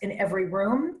 adults in every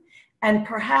room. And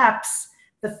perhaps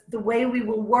the way we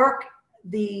will work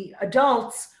the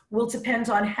adults will depend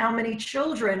on how many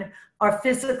children are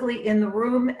physically in the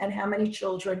room and how many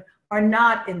children are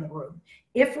not in the room.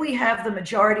 If we have the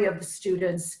majority of the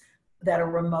students that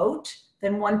are remote,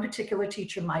 then one particular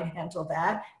teacher might handle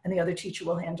that and the other teacher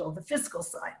will handle the physical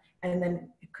side. And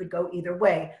then it could go either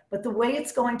way. But the way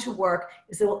it's going to work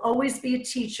is there will always be a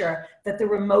teacher that the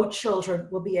remote children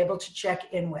will be able to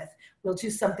check in with. We'll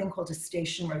do something called a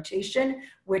station rotation,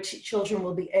 which children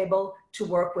will be able to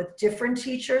work with different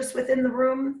teachers within the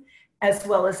room, as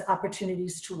well as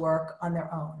opportunities to work on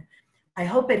their own. I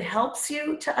hope it helps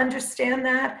you to understand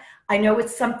that. I know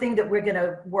it's something that we're going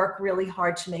to work really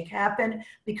hard to make happen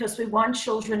because we want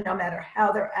children, no matter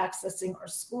how they're accessing our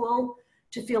school,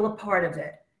 to feel a part of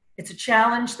it. It's a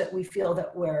challenge that we feel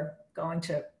that we're going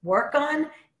to work on.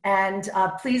 And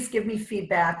please give me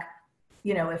feedback,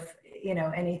 if,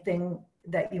 anything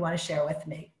that you want to share with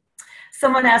me.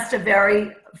 Someone asked a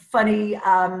very funny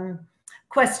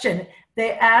question.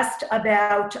 They asked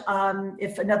about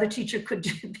if another teacher could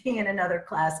be in another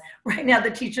class. Right now,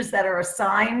 the teachers that are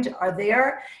assigned are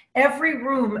there. Every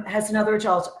room has another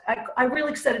adult. I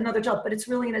really said another adult, but it's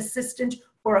really an assistant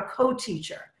or a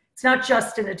co-teacher. It's not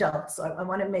just an adult. So I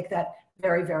want to make that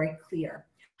very, very clear.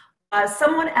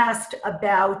 Someone asked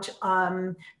about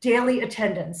daily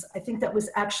attendance. I think that was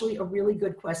actually a really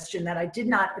good question that I did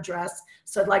not address,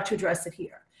 so I'd like to address it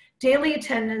here. Daily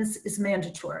attendance is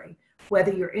mandatory,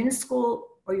 whether you're in school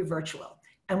or you're virtual.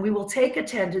 And we will take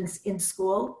attendance in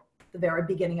school, the very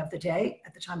beginning of the day,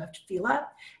 at the time of tefillah,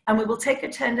 and we will take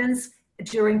attendance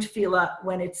during tefillah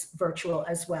when it's virtual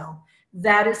as well.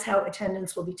 That is how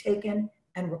attendance will be taken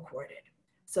and recorded.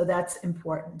 So that's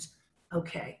important.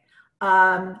 Okay.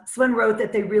 Someone wrote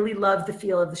that they really love the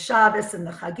feel of the Shabbos and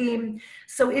the Chagim.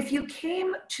 So if you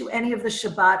came to any of the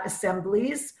Shabbat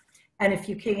assemblies, and if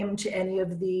you came to any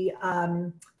of the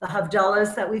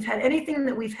Havdalahs that we've had, anything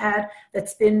that we've had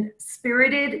that's been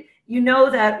spirited, you know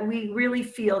that we really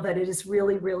feel that it is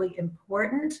really, really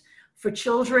important for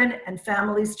children and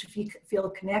families to feel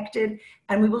connected.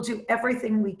 And we will do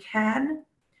everything we can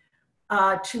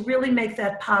to really make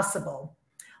that possible.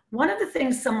 One of the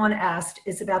things someone asked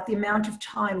is about the amount of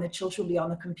time that children will be on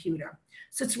the computer.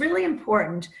 So it's really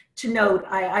important to note,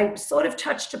 I sort of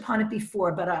touched upon it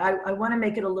before, but I want to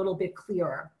make it a little bit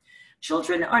clearer.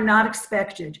 Children are not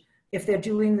expected, if they're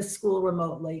doing the school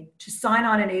remotely, to sign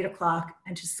on at 8 o'clock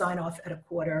and to sign off at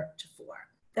 3:45 to 4.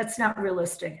 That's not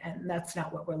realistic, and that's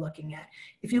not what we're looking at.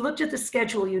 If you looked at the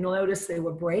schedule, you'll notice there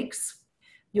were breaks.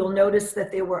 You'll notice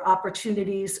that there were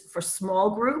opportunities for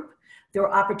small group. There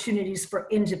are opportunities for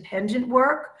independent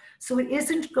work. So it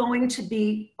isn't going to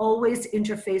be always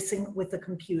interfacing with the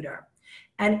computer.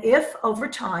 And if over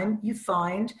time you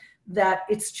find that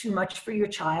it's too much for your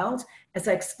child, as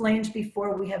I explained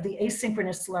before, we have the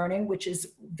asynchronous learning, which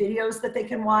is videos that they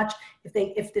can watch.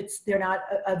 If they're not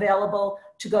available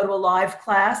to go to a live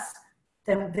class,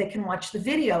 then they can watch the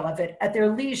video of it at their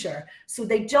leisure. So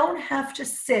they don't have to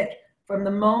sit from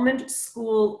the moment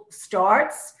school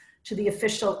starts to the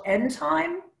official end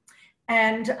time.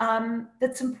 And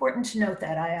that's important to note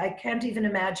that. I can't even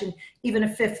imagine even a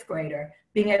 5th grader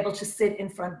being able to sit in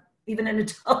front, even an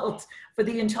adult, for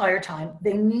the entire time.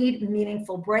 They need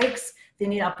meaningful breaks. They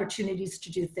need opportunities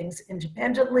to do things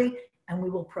independently, and we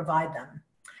will provide them.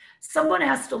 Someone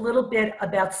asked a little bit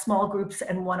about small groups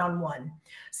and one-on-one.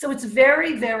 So it's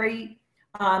very, very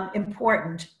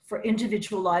important for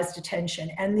individualized attention.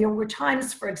 And there were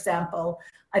times, for example,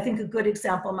 I think a good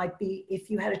example might be if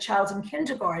you had a child in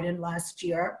kindergarten last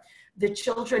year, the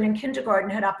children in kindergarten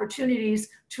had opportunities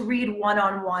to read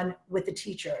one-on-one with the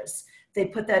teachers. They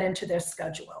put that into their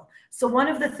schedule. So one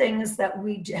of the things that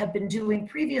we have been doing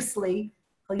previously,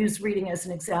 I'll use reading as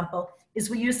an example, is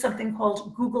we use something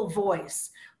called Google Voice.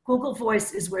 Google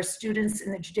Voice is where students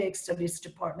in the Judaic Studies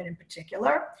department in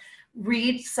particular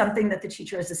read something that the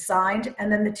teacher has assigned, and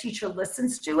then the teacher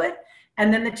listens to it.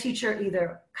 And then the teacher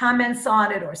either comments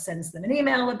on it or sends them an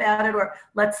email about it or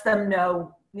lets them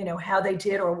know, how they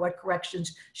did or what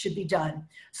corrections should be done.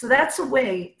 So that's a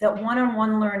way that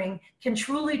one-on-one learning can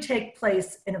truly take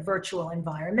place in a virtual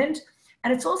environment.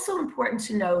 And it's also important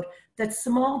to note that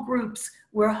small groups,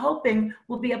 we're hoping,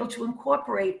 will be able to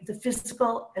incorporate the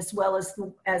physical as well as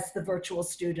the virtual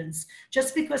students.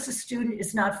 Just because a student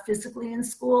is not physically in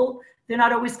school, they're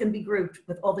not always going to be grouped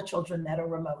with all the children that are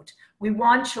remote. We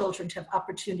want children to have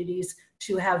opportunities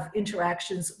to have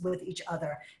interactions with each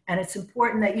other. And it's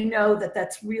important that you know that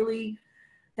that's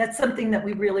something that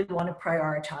we really want to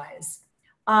prioritize.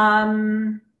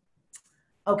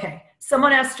 Okay,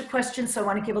 someone asked a question, so I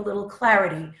want to give a little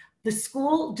clarity. The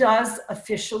school does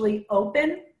officially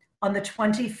open on the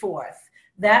 24th.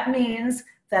 That means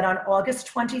that on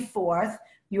August 24th,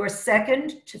 your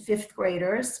 2nd to 5th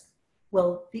graders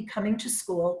will be coming to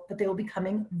school, but they will be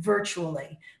coming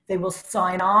virtually. They will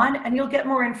sign on, and you'll get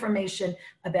more information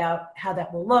about how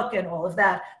that will look and all of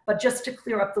that, but just to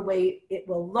clear up the way it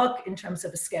will look in terms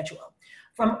of a schedule.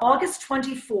 From August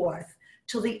 24th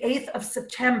till the 8th of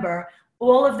September,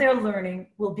 all of their learning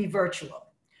will be virtual.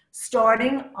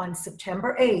 Starting on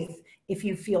September 8th, if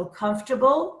you feel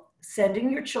comfortable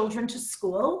sending your children to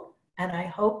school, and I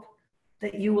hope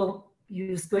that you will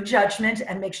use good judgment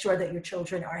and make sure that your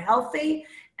children are healthy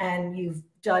and you've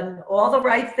done all the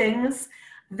right things,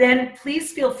 then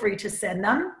please feel free to send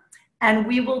them. And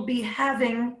we will be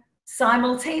having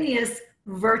simultaneous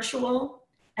virtual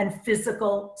and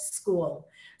physical school.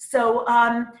 So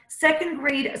second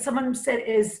grade, someone said,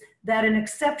 is that an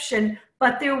exception?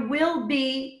 But there will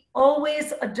be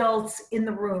always adults in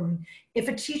the room. If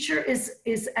a teacher is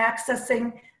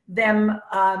accessing them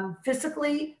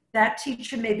physically, that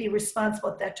teacher may be responsible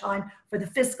at that time for the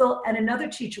physical, and another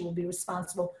teacher will be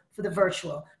responsible for the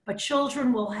virtual. But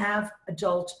children will have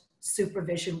adult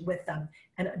supervision with them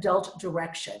and adult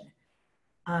direction.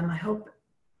 I hope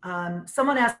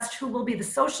someone asked who will be the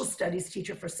social studies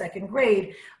teacher for second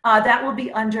grade. That will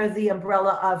be under the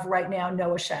umbrella of right now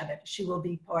Noah Shabbat. She will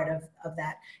be part of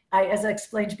that. As I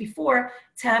explained before,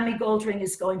 Tammy Goldring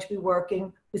is going to be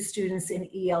working with students in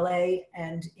ELA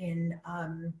and in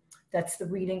that's the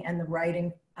reading and the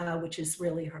writing, which is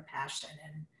really her passion.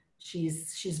 And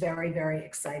she's very, very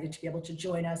excited to be able to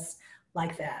join us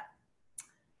like that.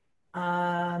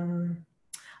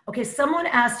 Okay, someone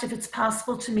asked if it's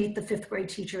possible to meet the fifth grade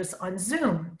teachers on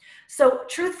Zoom. So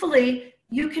truthfully,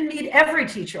 you can meet every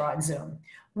teacher on Zoom.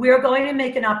 We're going to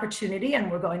make an opportunity,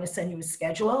 and we're going to send you a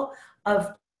schedule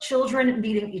of children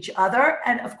meeting each other,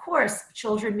 and of course,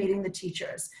 children meeting the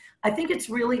teachers. I think it's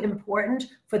really important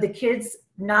for the kids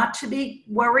not to be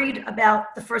worried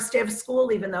about the first day of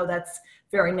school, even though that's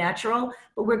very natural,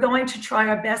 but we're going to try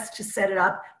our best to set it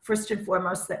up, first and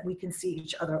foremost, that we can see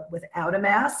each other without a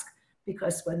mask,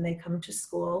 because when they come to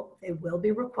school, they will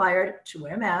be required to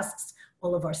wear masks.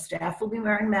 All of our staff will be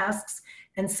wearing masks.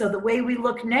 And so the way we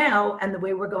look now and the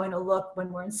way we're going to look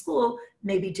when we're in school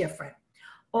may be different.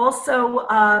 Also,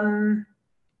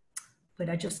 but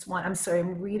I'm sorry,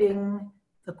 I'm reading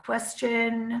the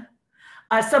question.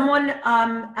 Someone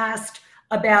asked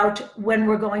about when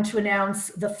we're going to announce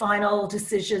the final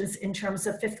decisions in terms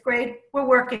of fifth grade. We're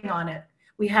working on it.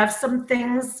 We have some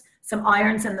things, some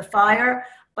irons in the fire,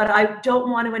 but I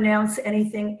don't want to announce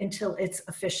anything until it's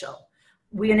official.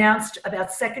 We announced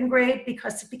about second grade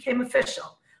because it became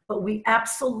official, but we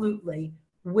absolutely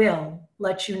will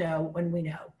let you know when we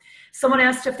know. Someone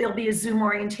asked if there'll be a Zoom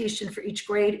orientation for each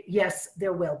grade. Yes,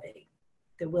 there will be.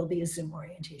 There will be a Zoom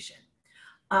orientation.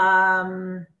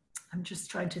 I'm just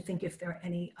trying to think if there are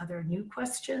any other new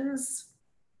questions.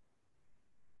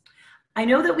 I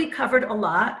know that we covered a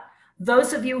lot.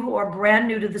 Those of you who are brand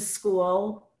new to the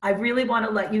school, I really want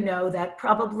to let you know that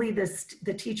probably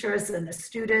the teachers and the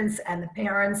students and the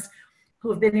parents who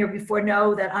have been here before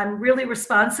know that I'm really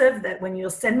responsive, that when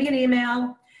you'll send me an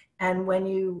email and when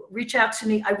you reach out to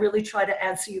me, I really try to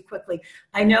answer you quickly.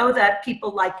 I know that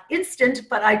people like instant,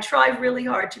 but I try really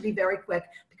hard to be very quick,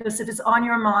 because if it's on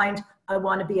your mind, I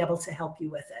want to be able to help you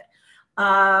with it.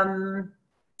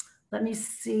 Let me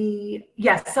see.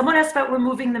 Yes, someone asked about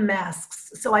removing the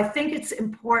masks. So I think it's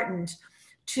important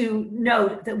to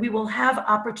note that we will have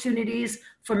opportunities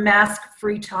for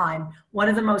mask-free time. One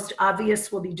of the most obvious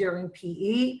will be during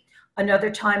PE. Another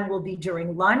time will be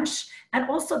during lunch. And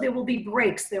also there will be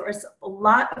breaks. There is a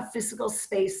lot of physical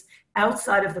space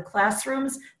outside of the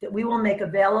classrooms that we will make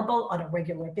available on a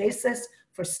regular basis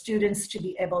for students to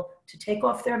be able to take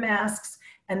off their masks,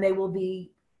 and they will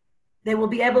be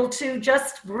able to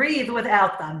just breathe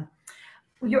without them.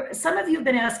 Some of you have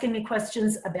been asking me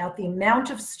questions about the amount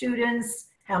of students,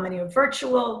 how many are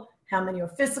virtual, how many are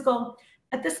physical.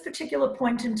 At this particular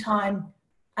point in time,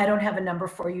 I don't have a number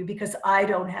for you because I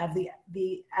don't have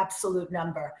the absolute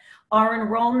number. Our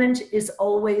enrollment is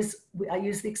always, I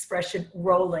use the expression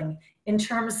rolling, in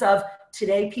terms of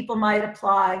today people might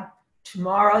apply,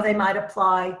 tomorrow they might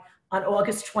apply, on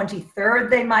August 23rd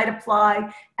they might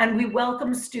apply, and we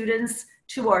welcome students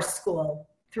to our school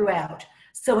throughout.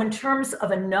 So in terms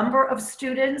of a number of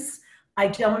students, I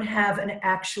don't have an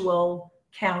actual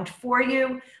count for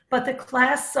you, but the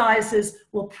class sizes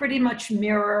will pretty much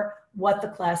mirror what the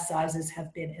class sizes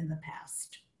have been in the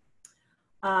past.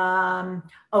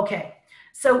 Okay,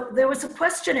 so there was a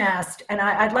question asked, and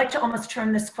I'd like to almost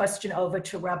turn this question over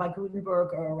to Rabbi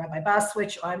Gutenberg or Rabbi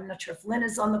Boswich. I'm not sure if Lynn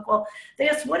is on the call. They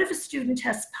asked, what if a student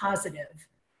tests positive?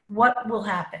 What will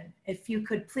happen? If you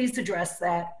could please address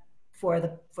that for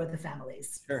the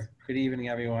families. Sure. Good evening,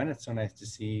 everyone. It's so nice to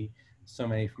see so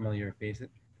many familiar faces.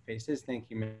 Thank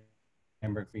you, Ms.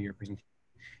 Hamburg, for your presentation,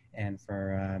 and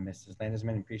for Mrs.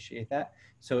 Landesman. Appreciate that.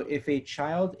 So if a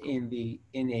child in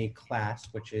a class,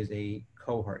 which is a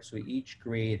cohort, so each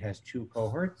grade has 2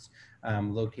 cohorts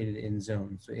located in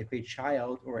zones. So if a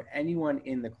child or anyone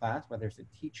in the class, whether it's a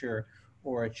teacher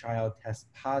or a child, tests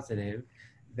positive,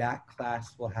 that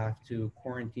class will have to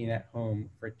quarantine at home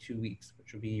for 2 weeks,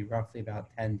 which will be roughly about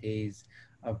 10 days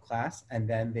of class, and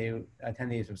then 10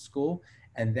 days of school,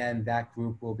 and then that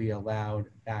group will be allowed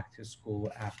back to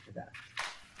school after that.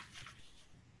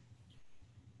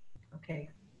 Okay,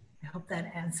 I hope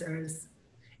that answers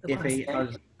the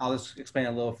question. I'll just explain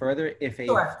a little further.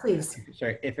 Sure, please.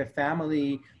 If a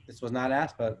family, this was not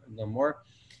asked, but a little more,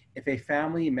 if a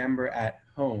family member at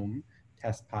home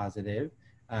tests positive,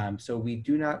 so we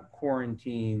do not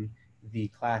quarantine the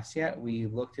class yet. We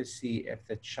look to see if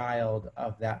the child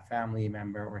of that family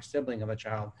member or sibling of a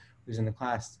child who's in the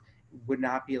class would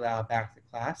not be allowed back to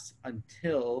class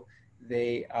until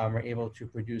they are able to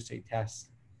produce a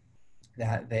test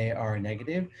that they are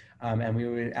negative. And we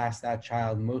would ask that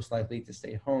child most likely to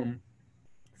stay home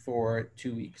for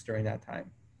 2 weeks during that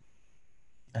time.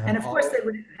 And of course they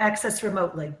would access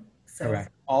remotely. So.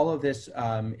 Correct. All of this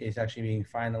is actually being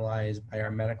finalized by our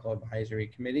medical advisory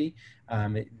committee.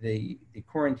 The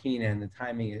quarantine and the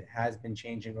timing has been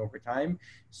changing over time.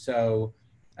 So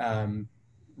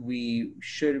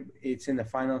it's in the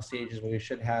final stages where we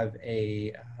should have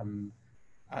a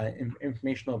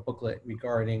informational booklet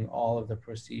regarding all of the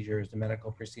procedures, the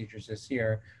medical procedures this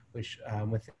year, which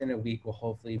within a week will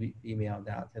hopefully be mailed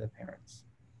out to the parents.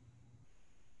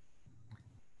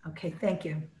 Okay, thank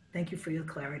you. Thank you for your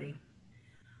clarity.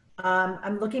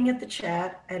 I'm looking at the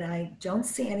chat and I don't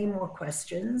see any more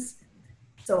questions.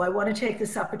 So I want to take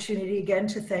this opportunity again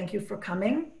to thank you for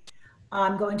coming.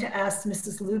 I'm going to ask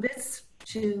Mrs. Lubitz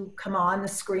to come on the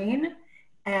screen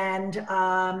and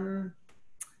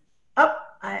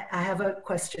I have a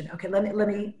question. Okay, let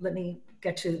me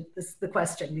get to the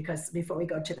question because before we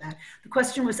go to that, the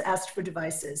question was asked for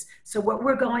devices. So what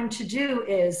we're going to do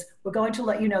is we're going to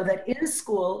let you know that in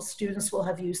school, students will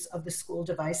have use of the school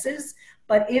devices,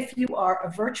 but if you are a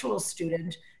virtual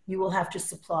student, you will have to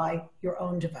supply your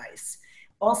own device.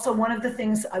 Also, one of the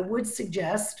things I would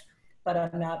suggest, but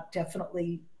I'm not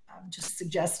definitely just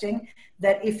suggesting,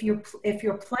 that if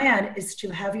your plan is to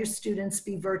have your students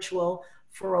be virtual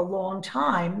for a long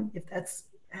time, if that's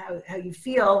how you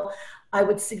feel, I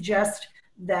would suggest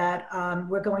that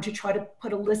we're going to try to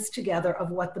put a list together of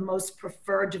what the most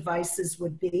preferred devices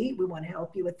would be. We want to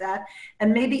help you with that.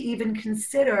 And maybe even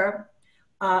consider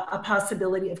a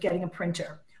possibility of getting a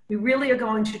printer. We really are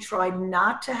going to try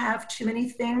not to have too many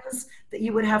things that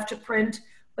you would have to print,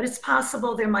 but it's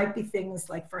possible there might be things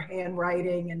like for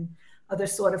handwriting and other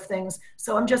sort of things.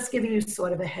 So I'm just giving you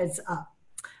sort of a heads up.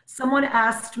 Someone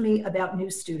asked me about new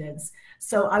students.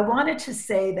 So I wanted to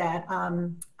say that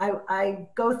I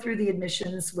go through the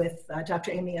admissions with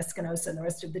Dr. Amy Espinosa and the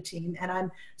rest of the team, and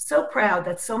I'm so proud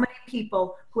that so many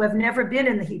people who have never been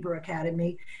in the Hebrew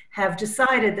Academy have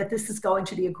decided that this is going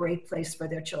to be a great place for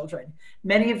their children.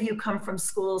 Many of you come from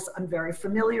schools I'm very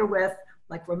familiar with,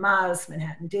 like Ramaz,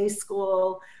 Manhattan Day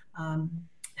School,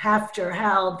 Hafter,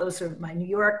 Hal, those are my New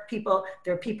York people.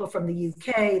 There are people from the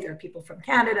UK, there are people from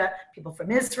Canada, people from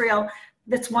Israel.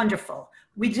 That's wonderful.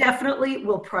 We definitely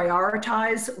will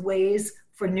prioritize ways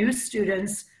for new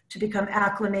students to become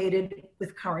acclimated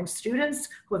with current students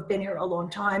who have been here a long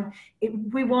time.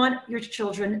 We want your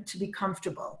children to be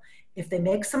comfortable. If they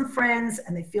make some friends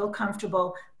and they feel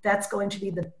comfortable, that's going to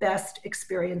be the best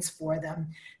experience for them.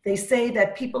 They say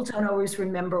that people don't always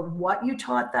remember what you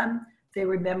taught them, they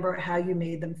remember how you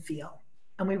made them feel.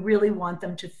 And we really want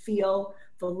them to feel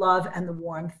the love and the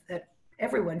warmth that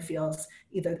everyone feels,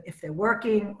 either if they're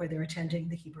working or they're attending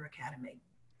the Hebrew Academy.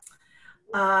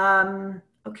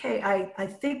 Okay, I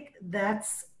think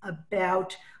that's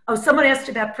about, oh, someone asked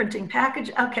about printing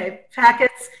package. Okay,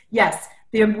 packets, yes.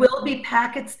 There will be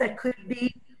packets that could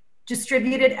be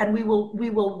distributed and we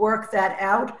will work that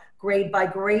out grade by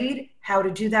grade, how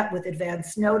to do that with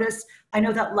advance notice. I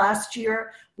know that last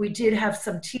year we did have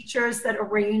some teachers that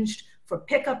arranged for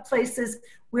pickup places.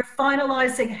 We're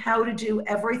finalizing how to do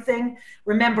everything.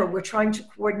 Remember, we're trying to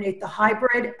coordinate the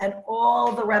hybrid and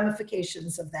all the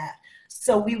ramifications of that.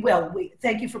 So we will.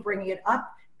 Thank you for bringing it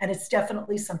up, and it's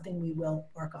definitely something we will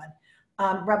work on.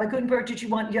 Rabbi Gutenberg, did you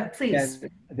want, yeah, please. Yes,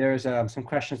 there's some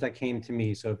questions that came to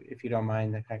me, so if you don't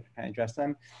mind, I can address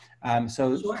them.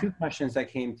 So Sure. 2 questions that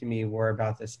came to me were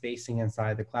about the spacing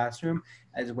inside the classroom,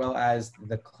 as well as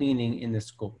the cleaning in the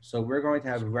school. So we're going to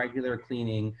have regular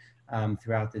cleaning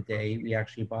throughout the day. We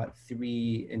actually bought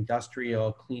 3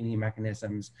 industrial cleaning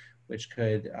mechanisms which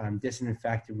could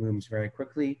disinfect the rooms very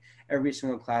quickly. Every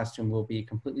single classroom will be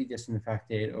completely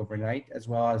disinfected overnight, as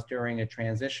well as during a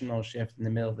transitional shift in the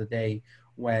middle of the day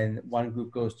when one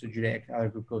group goes to Judaic, the other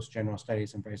group goes to general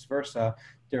studies and vice versa.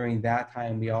 During that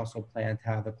time, we also plan to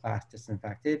have the class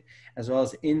disinfected, as well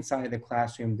as inside the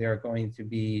classroom, there are going to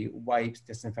be wipes,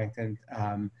 disinfectant,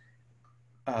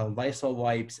 Lysol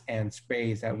wipes and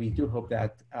sprays that we do hope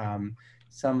that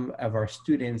some of our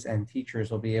students and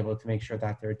teachers will be able to make sure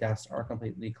that their desks are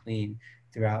completely clean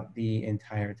throughout the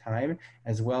entire time,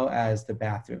 as well as the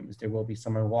bathrooms. There will be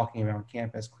someone walking around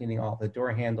campus cleaning all the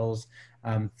door handles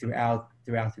throughout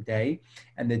the day.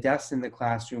 And the desks in the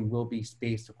classroom will be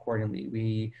spaced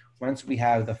accordingly. Once we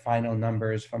have the final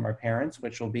numbers from our parents,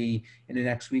 which will be in the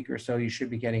next week or so, you should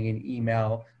be getting an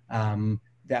email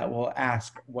that will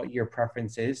ask what your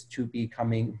preference is to be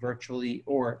coming virtually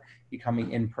or be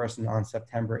coming in person on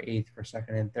September 8th for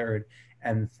 2nd and 3rd,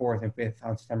 and 4th and 5th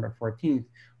on September 14th.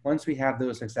 Once we have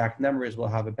those exact numbers, we'll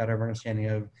have a better understanding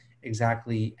of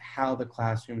exactly how the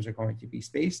classrooms are going to be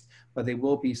spaced, but they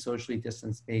will be socially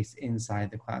distanced spaced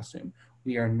inside the classroom.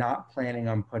 We are not planning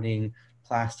on putting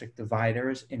plastic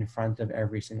dividers in front of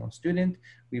every single student.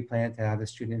 We plan to have the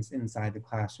students inside the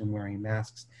classroom wearing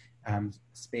masks,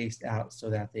 spaced out so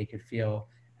that they could feel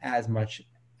as much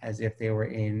as if they were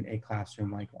in a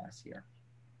classroom like last year.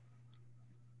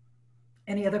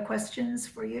 Any other questions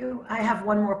for you? I have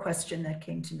one more question that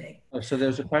came to me. So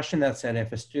there's a question that said,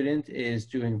 if a student is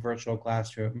doing virtual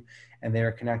classroom and they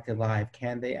are connected live,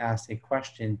 can they ask a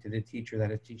question to the teacher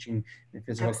that is teaching the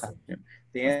physical classroom?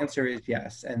 The answer is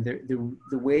yes. And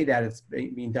the way that it's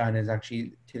being done is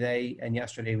actually today and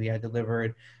yesterday we had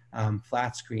delivered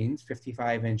flat screens,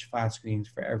 55-inch flat screens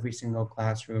for every single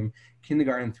classroom,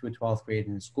 kindergarten through 12th grade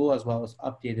in the school, as well as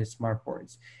updated smart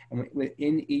boards. And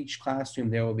within each classroom,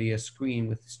 there will be a screen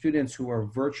with students who are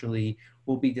virtually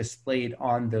will be displayed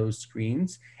on those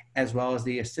screens, as well as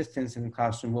the assistants in the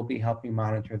classroom will be helping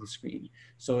monitor the screen.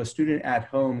 So a student at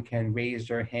home can raise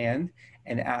their hand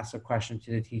and ask a question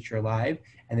to the teacher live,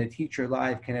 and the teacher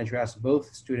live can address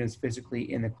both students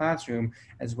physically in the classroom,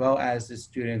 as well as the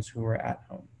students who are at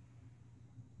home.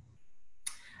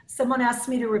 Someone asked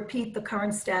me to repeat the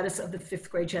current status of the 5th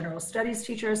grade general studies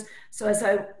teachers. So as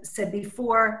I said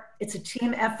before, it's a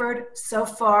team effort. So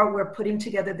far, we're putting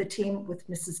together the team with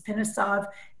Mrs. Pinisov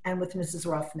and with Mrs.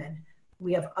 Ruffman.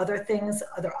 We have other things,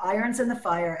 other irons in the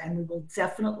fire, and we will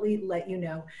definitely let you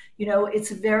know. You know,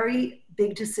 it's a very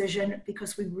big decision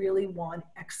because we really want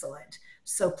excellent.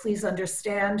 So please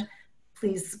understand,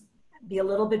 please be a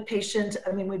little bit patient.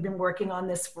 I mean, we've been working on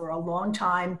this for a long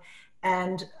time.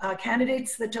 And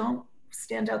candidates that don't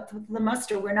stand out the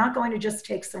muster, we're not going to just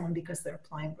take someone because they're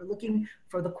applying. We're looking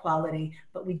for the quality,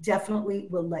 but we definitely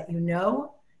will let you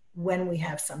know when we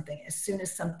have something. As soon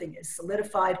as something is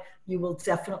solidified, you will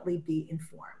definitely be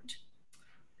informed.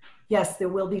 Yes, there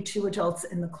will be 2 adults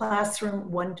in the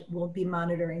classroom. One will be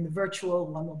monitoring the virtual,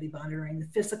 one will be monitoring the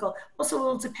physical. Also, it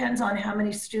will depend on how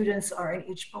many students are in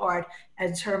each part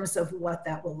in terms of what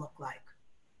that will look like.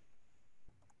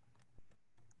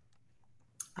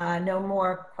 No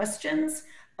more questions?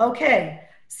 Okay,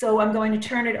 so I'm going to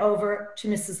turn it over to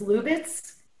Mrs.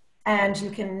 Lubitz, and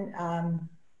you can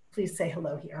please say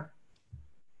hello here.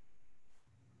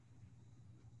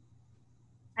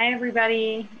 Hi,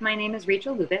 everybody. My name is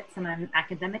Rachel Lubitz, and I'm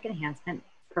Academic Enhancement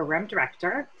Program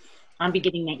Director. I'm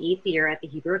beginning my 8th year at the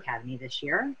Hebrew Academy this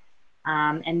year.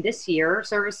 And this year,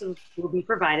 services will be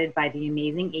provided by the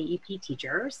amazing AEP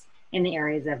teachers in the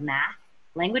areas of math,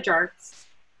 language arts,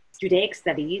 Judaic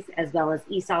studies, as well as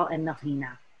ESOL and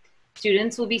Mechina.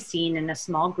 Students will be seen in a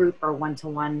small group or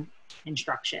one-to-one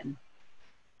instruction.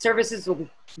 Services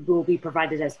will be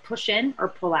provided as push-in or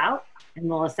pull-out, and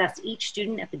will assess each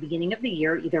student at the beginning of the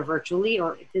year, either virtually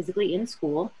or physically in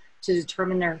school, to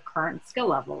determine their current skill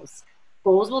levels.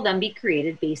 Goals will then be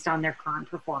created based on their current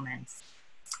performance.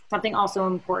 Something also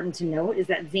important to note is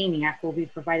that Zaniac will be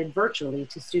provided virtually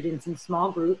to students in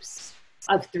small groups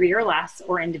of 3 or less,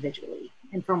 or individually.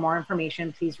 And for more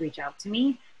information, please reach out to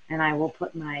me, and I will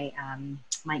put my,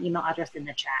 my email address in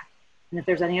the chat. And if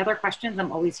there's any other questions,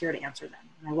 I'm always here to answer them.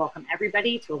 And I welcome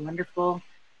everybody to a wonderful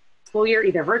school year,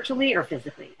 either virtually or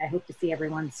physically. I hope to see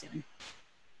everyone soon.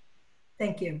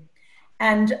 Thank you.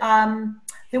 And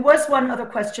there was one other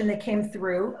question that came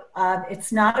through.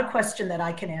 It's not a question that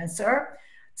I can answer.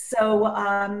 So,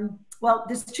 well,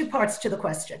 there's 2 parts to the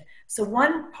question. So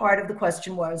one part of the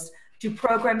question was, do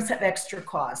programs have extra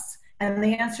costs? And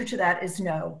the answer to that is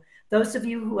no. Those of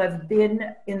you who have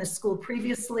been in the school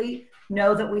previously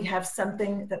know that we have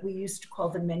something that we used to call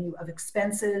the menu of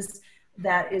expenses.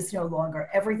 That is no longer.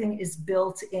 Everything is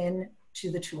built in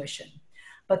to the tuition.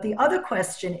 But the other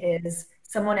question is,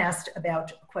 someone asked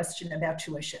about a question about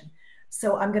tuition.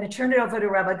 So I'm going to turn it over to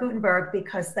Rabbi Gutenberg,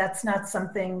 because that's not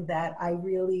something that I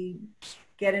really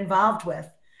get involved with.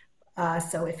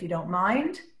 So if you don't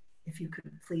mind, if you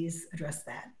could please address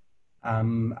that.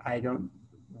 I don't,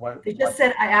 They just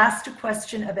said I asked a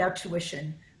question about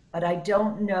tuition, but I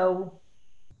don't know.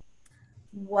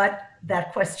 what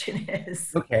that question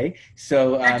is. Okay,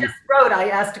 so I just wrote, I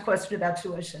asked a question about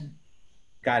tuition.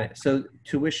 got it. So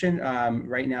tuition,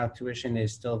 right now, tuition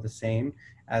is still the same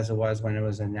as it was when it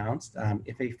was announced.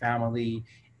 If a family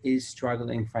is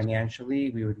struggling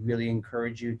financially, we would really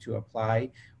encourage you to apply.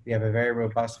 We have a very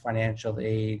robust financial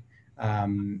aid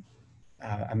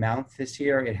amount this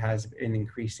year. It has been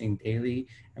increasing daily,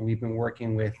 and we've been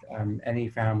working with any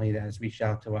family that has reached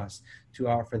out to us to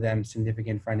offer them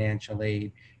significant financial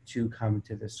aid to come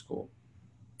to the school.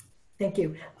 Thank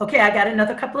you. Okay, I got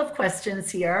another couple of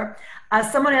questions here.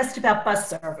 Someone asked about bus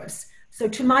service. So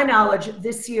to my knowledge,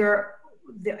 this year,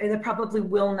 there probably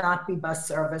will not be bus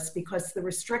service because the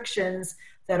restrictions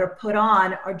that are put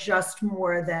on are just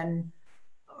more than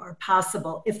are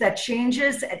possible. If that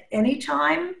changes at any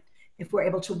time, if we're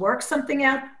able to work something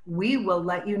out, we will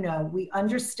let you know. We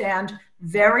understand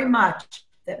very much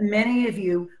that many of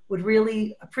you would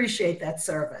really appreciate that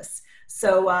service.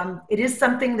 So it is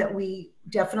something that we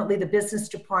definitely, the business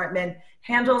department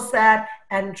handles that.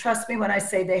 And trust me when I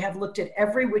say they have looked at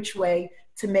every which way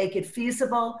to make it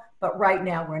feasible, but right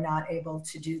now we're not able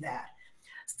to do that.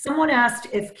 Someone asked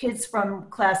if kids from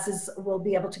classes will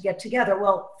be able to get together.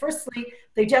 Well, firstly,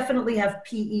 they definitely have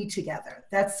PE together.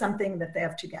 That's something that they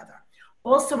have together.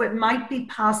 Also, it might be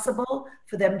possible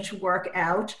for them to work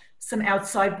out some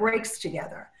outside breaks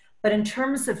together. But in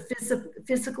terms of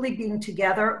physically being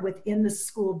together within the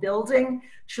school building,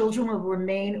 children will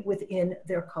remain within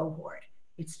their cohort.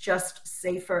 It's just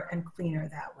safer and cleaner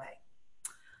that way.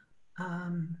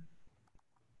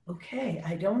 Okay,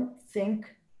 I don't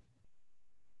think,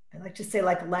 I like to say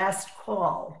like last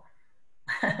call.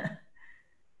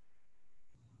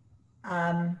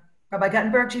 Rabbi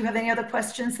Guttenberg, do you have any other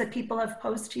questions that people have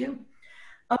posed to you?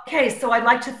 Okay, so I'd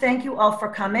like to thank you all for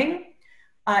coming.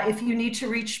 If you need to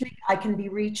reach me, I can be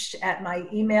reached at my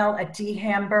email at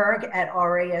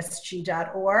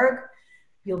dhamburg@rasg.org.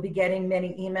 You'll be getting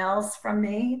many emails from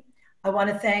me. I want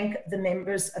to thank the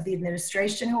members of the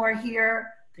administration who are here,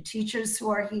 the teachers who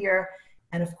are here,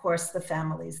 and of course the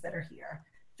families that are here.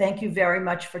 Thank you very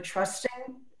much for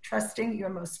trusting your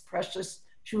most precious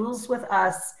jewels with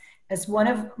us. As one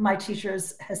of my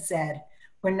teachers has said,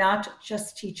 we're not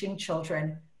just teaching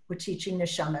children, we're teaching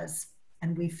neshamas,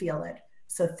 and we feel it.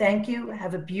 So thank you.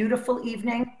 Have a beautiful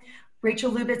evening.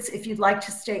 Rachel Lubitz, if you'd like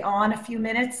to stay on a few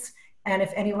minutes, and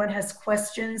if anyone has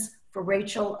questions for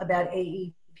Rachel about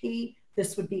AEP,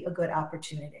 this would be a good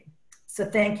opportunity. So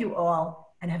thank you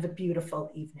all, and have a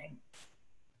beautiful evening.